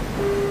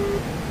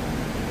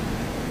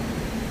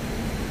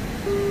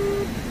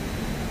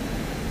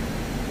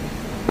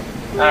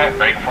 Alright,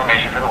 break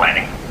formation for the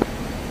landing.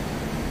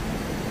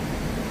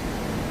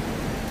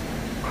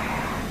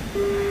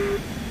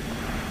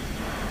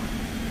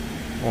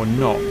 Or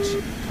not.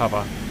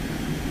 Cover.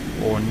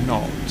 Or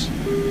not.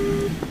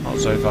 Not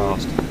so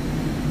fast.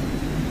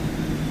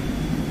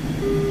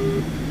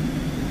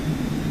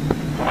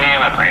 Yeah,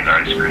 my plane's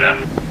already screwed up.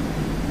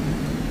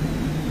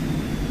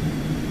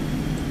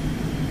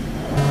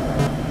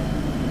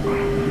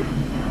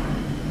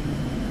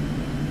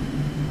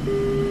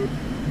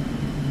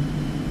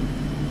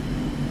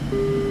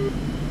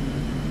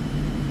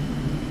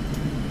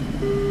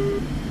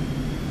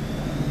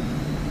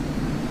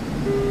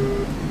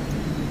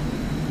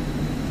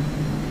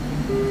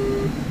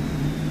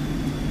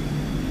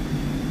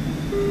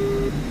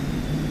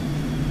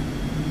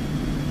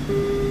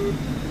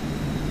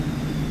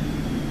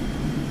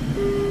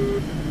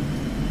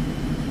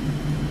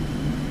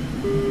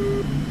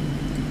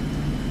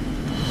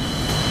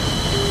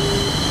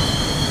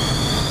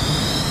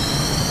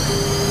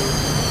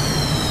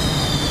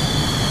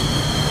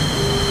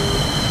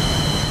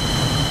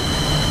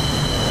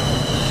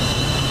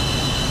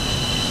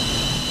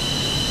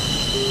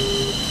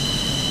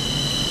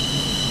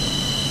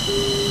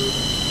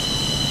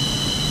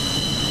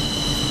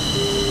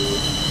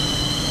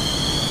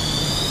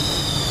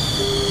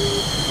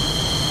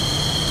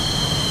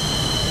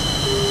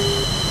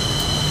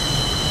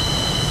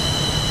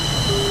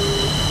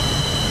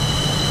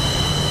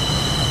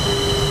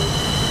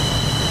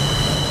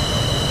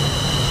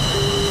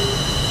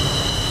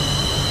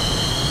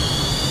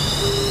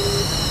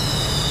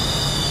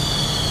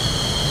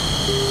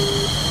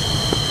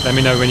 Let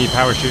me know when you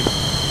parachute.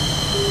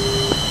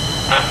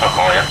 I'll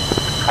call you.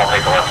 I'll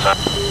take the left side.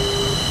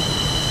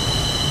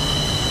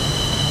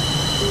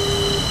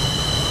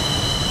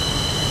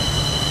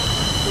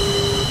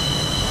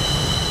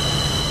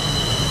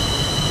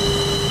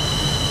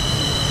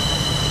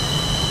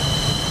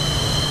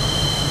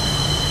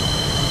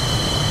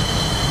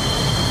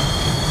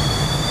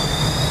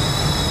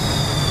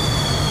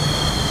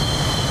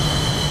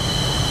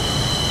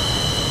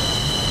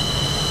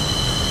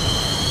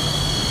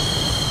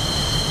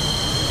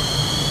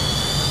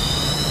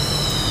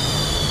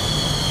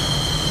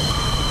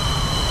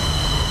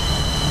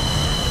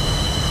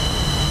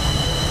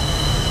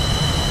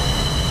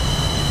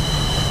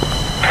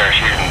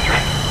 Parachute in 3,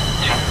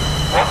 2,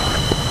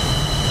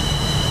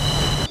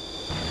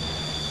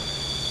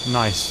 1.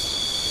 Nice.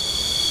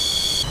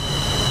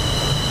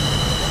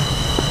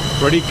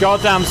 Pretty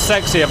goddamn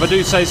sexy, if I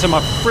do say so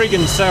my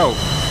friggin' self.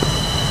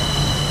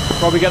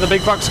 Probably get the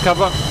big bucks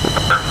cover.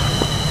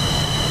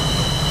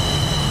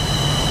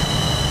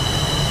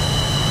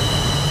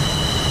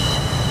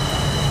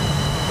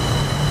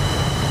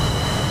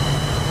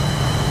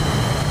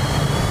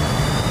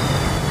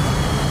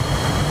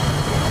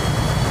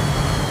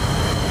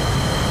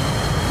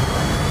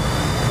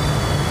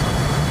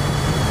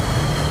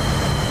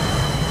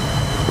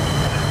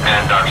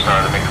 And Dark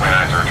Star, the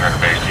MiG-29 to return to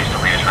base. Do you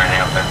still need us for anything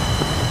else then?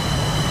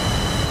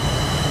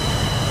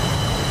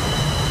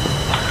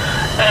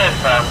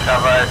 AFM,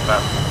 cover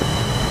AFM.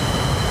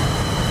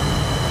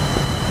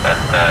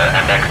 That's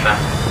Index then?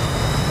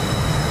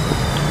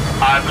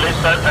 I believe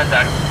so,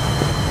 Index.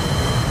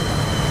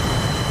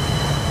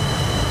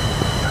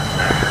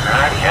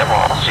 Alright, yeah,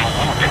 well, I'll see you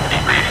in the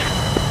debrief.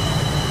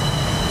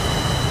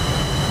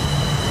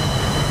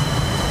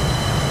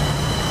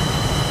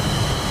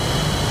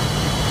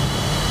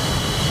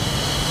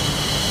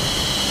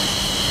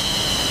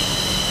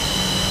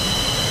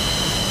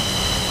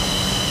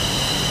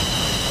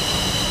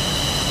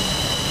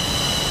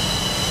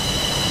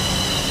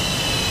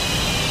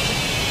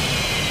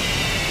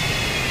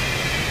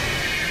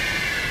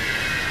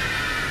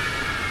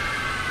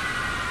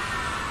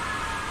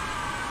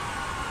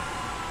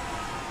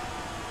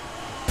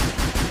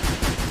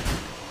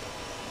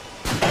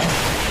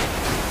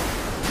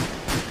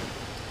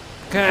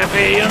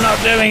 Kirby, you're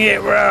not doing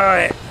it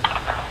right.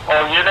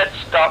 All units,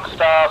 Dark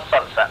Star,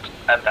 Sunset,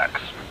 Index.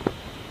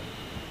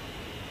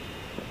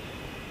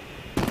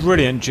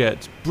 Brilliant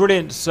jets.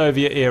 Brilliant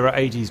Soviet era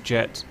 80s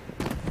jets.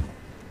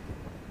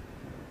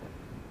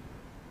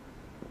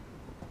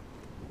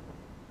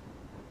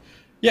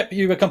 Yep,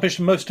 you accomplished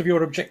most of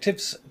your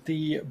objectives.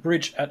 The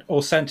bridge at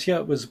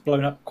Orsantia was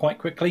blown up quite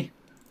quickly,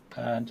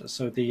 and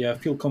so the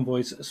fuel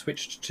convoys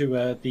switched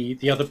to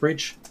the other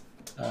bridge,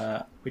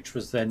 which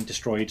was then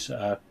destroyed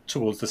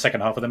towards the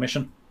second half of the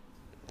mission.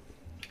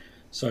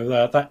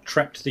 So that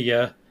trapped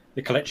the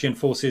Kalechian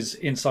forces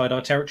inside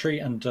our territory,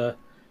 and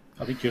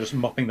I think you're just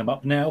mopping them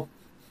up now.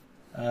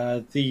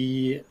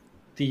 The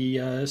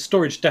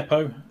storage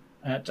depot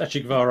at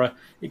Achigvara,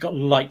 it got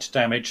light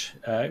damage.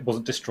 It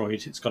wasn't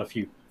destroyed. It's got a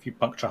few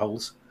puncture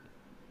holes.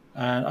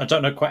 And I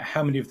don't know quite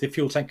how many of the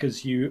fuel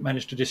tankers you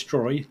managed to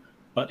destroy,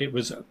 but it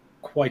was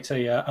quite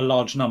a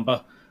large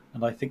number.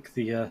 And I think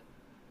the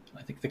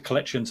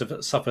Kalechians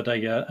have suffered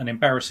an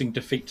embarrassing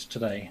defeat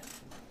today.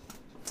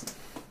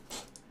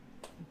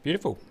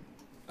 Beautiful.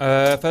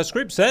 First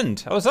group, send.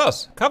 That was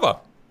us. Cover.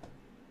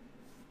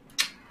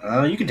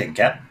 You can take a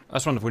cap.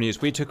 That's wonderful news.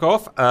 We took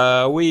off.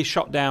 We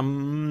shot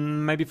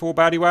down maybe 4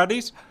 baddie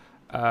waddies.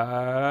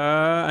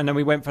 And then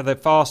we went for the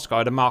fast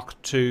guy, the Mark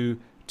II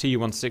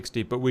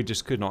Tu-160, but we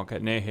just could not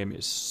get near him.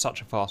 It's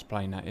such a fast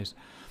plane, that is.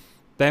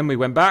 Then we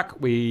went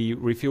back. We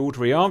refueled,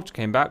 rearmed,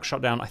 came back,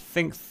 shot down, I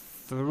think,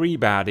 3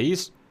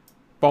 baddies.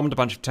 Bombed a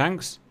bunch of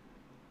tanks.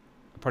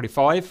 Probably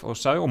 5 or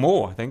so, or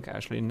more, I think,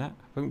 actually, in that.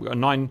 I think we got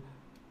 9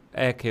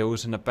 air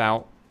kills and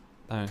about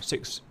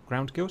 6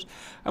 ground kills.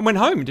 And went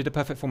home, did a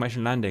perfect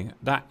formation landing.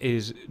 That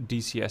is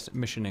DCS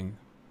missioning.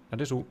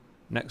 That is all.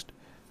 Next.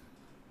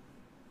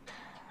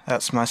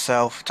 That's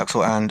myself,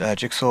 Tuxel, and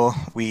Jigsaw.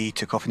 We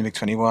took off in the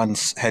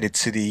MiG-21s, headed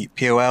to the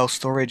POL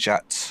storage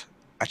at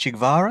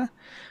Achigvara. I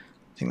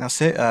think that's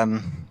it.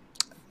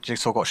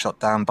 Jigsaw got shot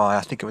down by,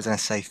 I think it was an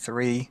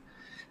SA-3.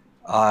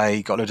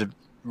 I got a load of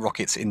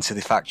rockets into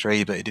the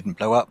factory, but it didn't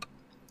blow up.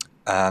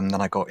 Then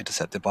I got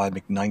intercepted by a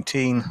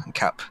MiG-19, and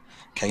Cap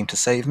came to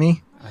save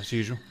me. As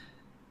usual.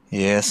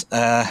 Yes.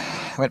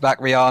 Went back,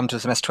 rearmed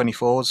with some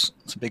S-24s,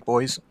 some big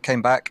boys.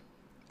 Came back,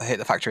 I hit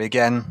the factory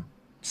again,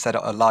 set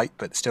up a light,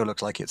 but it still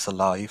looks like it's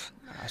alive.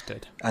 That's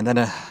dead. And then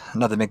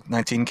another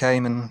MiG-19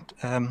 came, and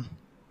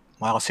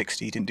my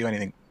R-60 didn't do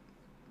anything.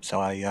 So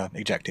I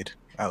ejected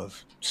out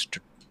of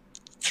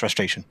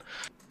frustration.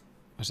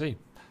 I see.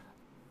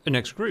 The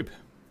next group.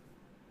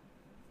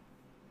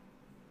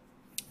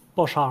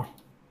 Poshar.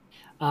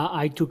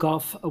 I took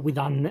off with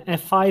an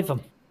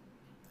F5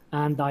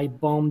 and I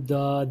bombed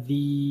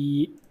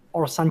the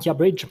Orsantia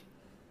bridge.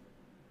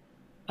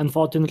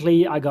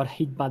 Unfortunately, I got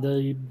hit by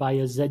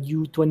a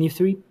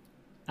ZU-23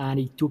 and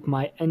it took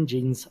my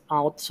engines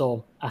out,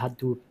 so I had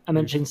to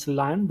emergency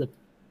land.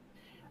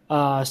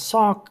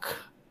 SOC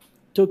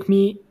took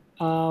me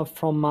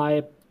from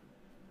my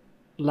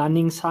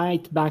landing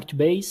site back to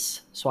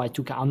base. So I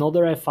took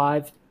another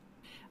F5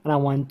 and I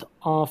went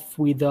off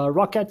with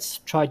rockets,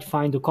 tried to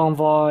find the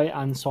convoy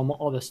and some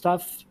other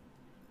stuff.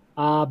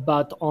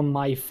 But on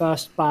my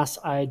first pass,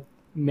 I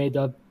made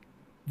a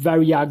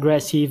very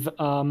aggressive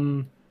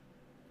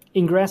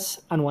ingress,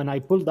 and when I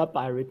pulled up,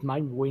 I ripped my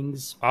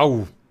wings.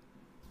 Oh.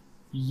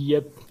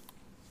 Yep.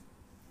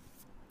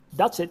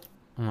 That's it.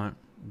 All right.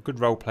 Good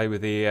role play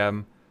with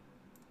the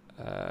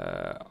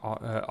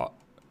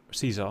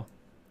Caesar.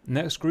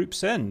 Next group,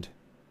 send.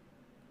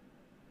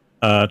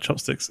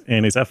 Chopsticks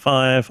in his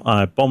F5.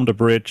 I bombed a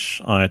bridge.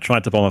 I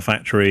tried to bomb a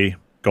factory.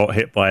 Got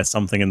hit by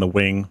something in the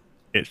wing.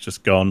 It's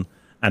just gone.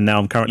 And now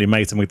I'm currently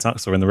mating with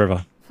Tuxor in the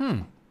river.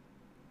 How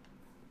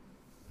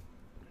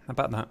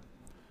about that?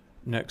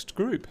 Next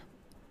group.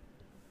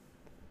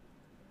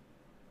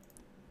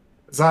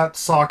 Is that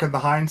Sock and the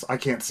Hinds? I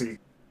can't see.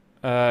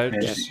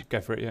 Just go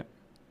for it, yeah.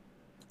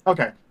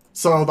 Okay.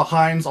 So the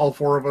Hinds, all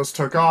four of us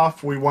took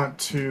off. We went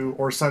to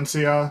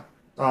Orsensia,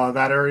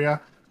 that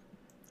area.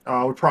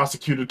 We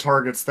prosecuted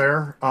targets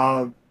there.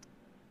 Other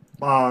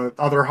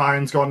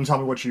Hinds, go ahead and tell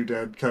me what you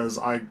did, because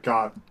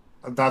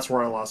that's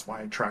where I lost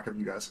my track of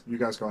you guys. You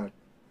guys go ahead.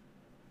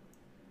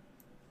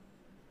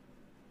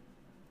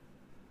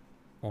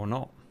 Or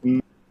not.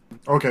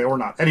 Okay, or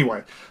not.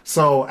 Anyway,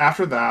 so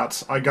after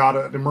that, I got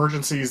an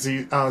emergency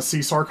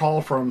CSAR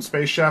call from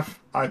Space Chef.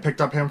 I picked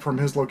up him from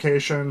his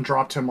location,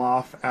 dropped him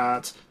off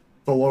at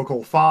the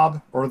local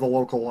FOB, or the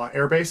local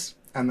airbase,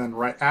 and then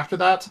right after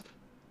that,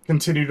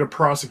 continued to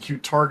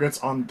prosecute targets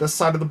on this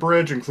side of the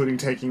bridge, including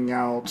taking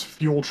out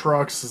fuel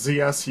trucks,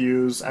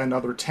 ZSUs, and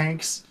other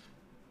tanks,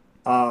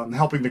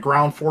 helping the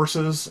ground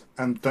forces,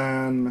 and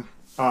then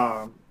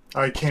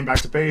I came back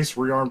to base,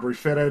 rearmed,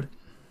 refitted,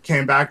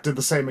 came back, did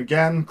the same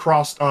again,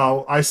 crossed,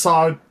 I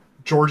saw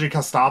Georgi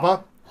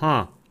Kostava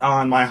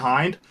on my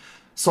Hind,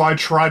 so I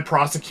tried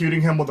prosecuting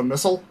him with a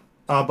missile,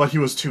 but he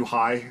was too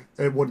high.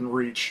 It wouldn't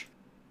reach.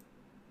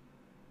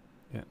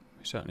 Yeah,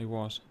 he certainly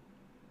was.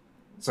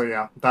 So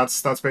yeah,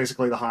 that's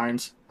basically the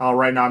Hinds.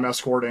 Right now I'm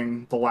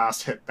escorting the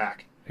last hit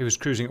back. He was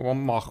cruising at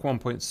Mach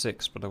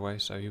 1.6, by the way,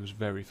 so he was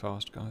very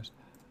fast, guys.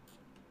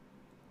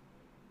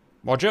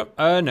 Roger.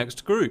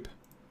 Next group.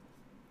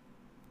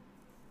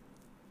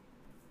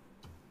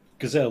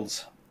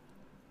 Gazelles.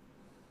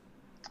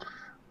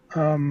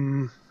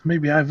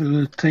 Maybe I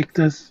will take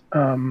this.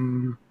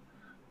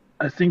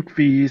 I think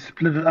we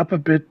split it up a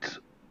bit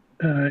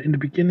in the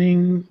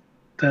beginning.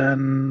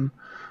 Then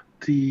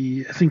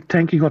I think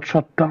Tanky got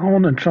shot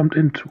down and jumped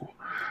into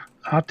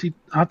Arti,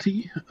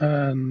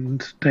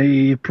 and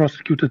they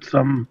prosecuted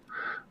some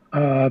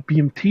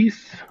BMTs,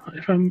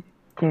 if I'm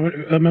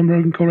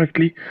remembering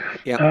correctly.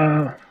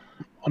 Yeah.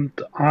 And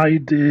I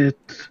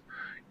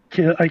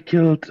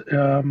killed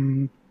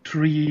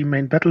 3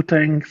 main battle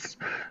tanks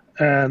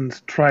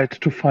and tried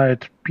to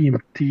fight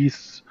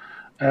BMTs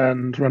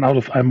and ran out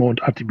of ammo and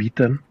RTB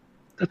then.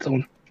 That's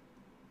all.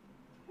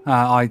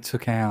 I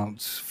took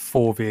out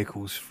 4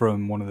 vehicles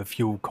from one of the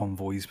fuel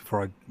convoys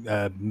before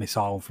I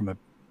missile from a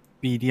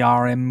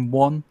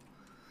BDRM-1.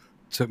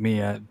 Took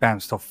me,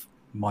 bounced off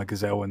my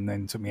Gazelle and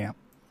then took me out.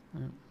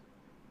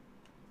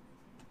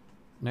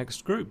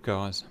 Next group,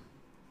 guys.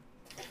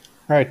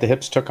 All right, the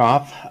hips took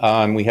off.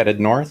 We headed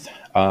north.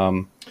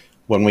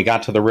 When we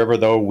got to the river,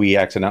 though, we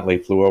accidentally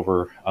flew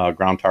over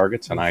ground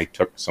targets, and I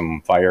took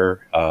some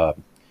fire.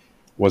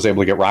 Was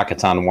able to get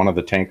rockets on one of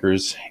the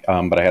tankers,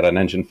 but I had an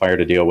engine fire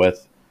to deal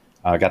with.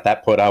 Got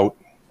that put out.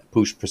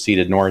 Push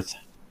proceeded north.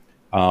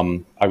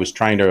 I was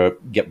trying to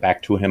get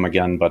back to him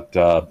again, but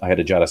I had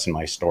to jettison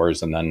my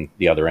stores, and then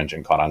the other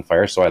engine caught on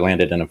fire, so I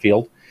landed in a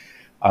field.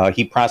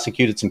 He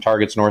prosecuted some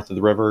targets north of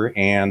the river,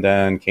 and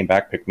then came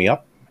back, picked me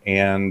up,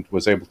 and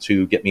was able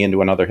to get me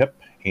into another hip,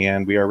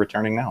 and we are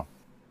returning now.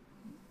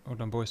 Well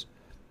done, boys.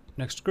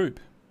 Next group.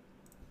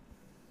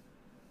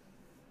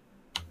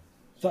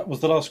 That was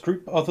the last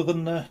group, other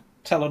than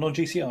Talon or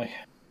GCI.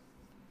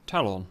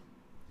 Talon.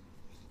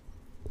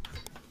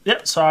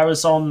 Yep, so I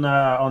was on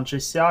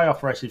GCI,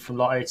 operated from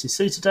Lot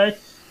ATC today.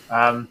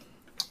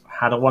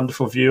 Had a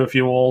wonderful view of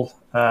you all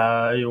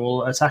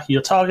attacking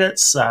your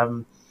targets.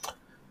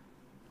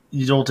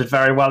 You all did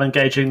very well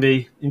engaging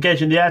the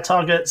air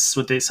targets,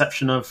 with the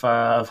exception of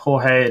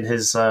Jorge and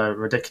his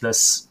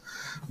ridiculous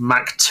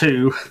Mach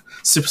 2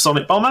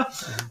 supersonic bomber.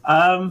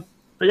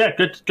 But yeah,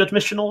 good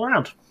mission all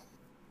around.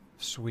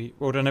 Sweet.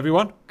 Well done,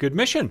 everyone. Good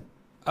mission.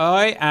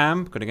 I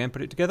am going to go and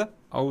put it together.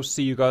 I'll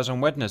see you guys on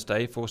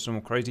Wednesday for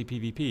some crazy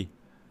PvP.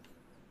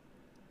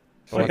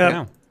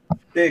 Bye.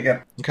 There you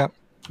go. Okay.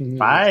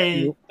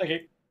 Bye. Thank you.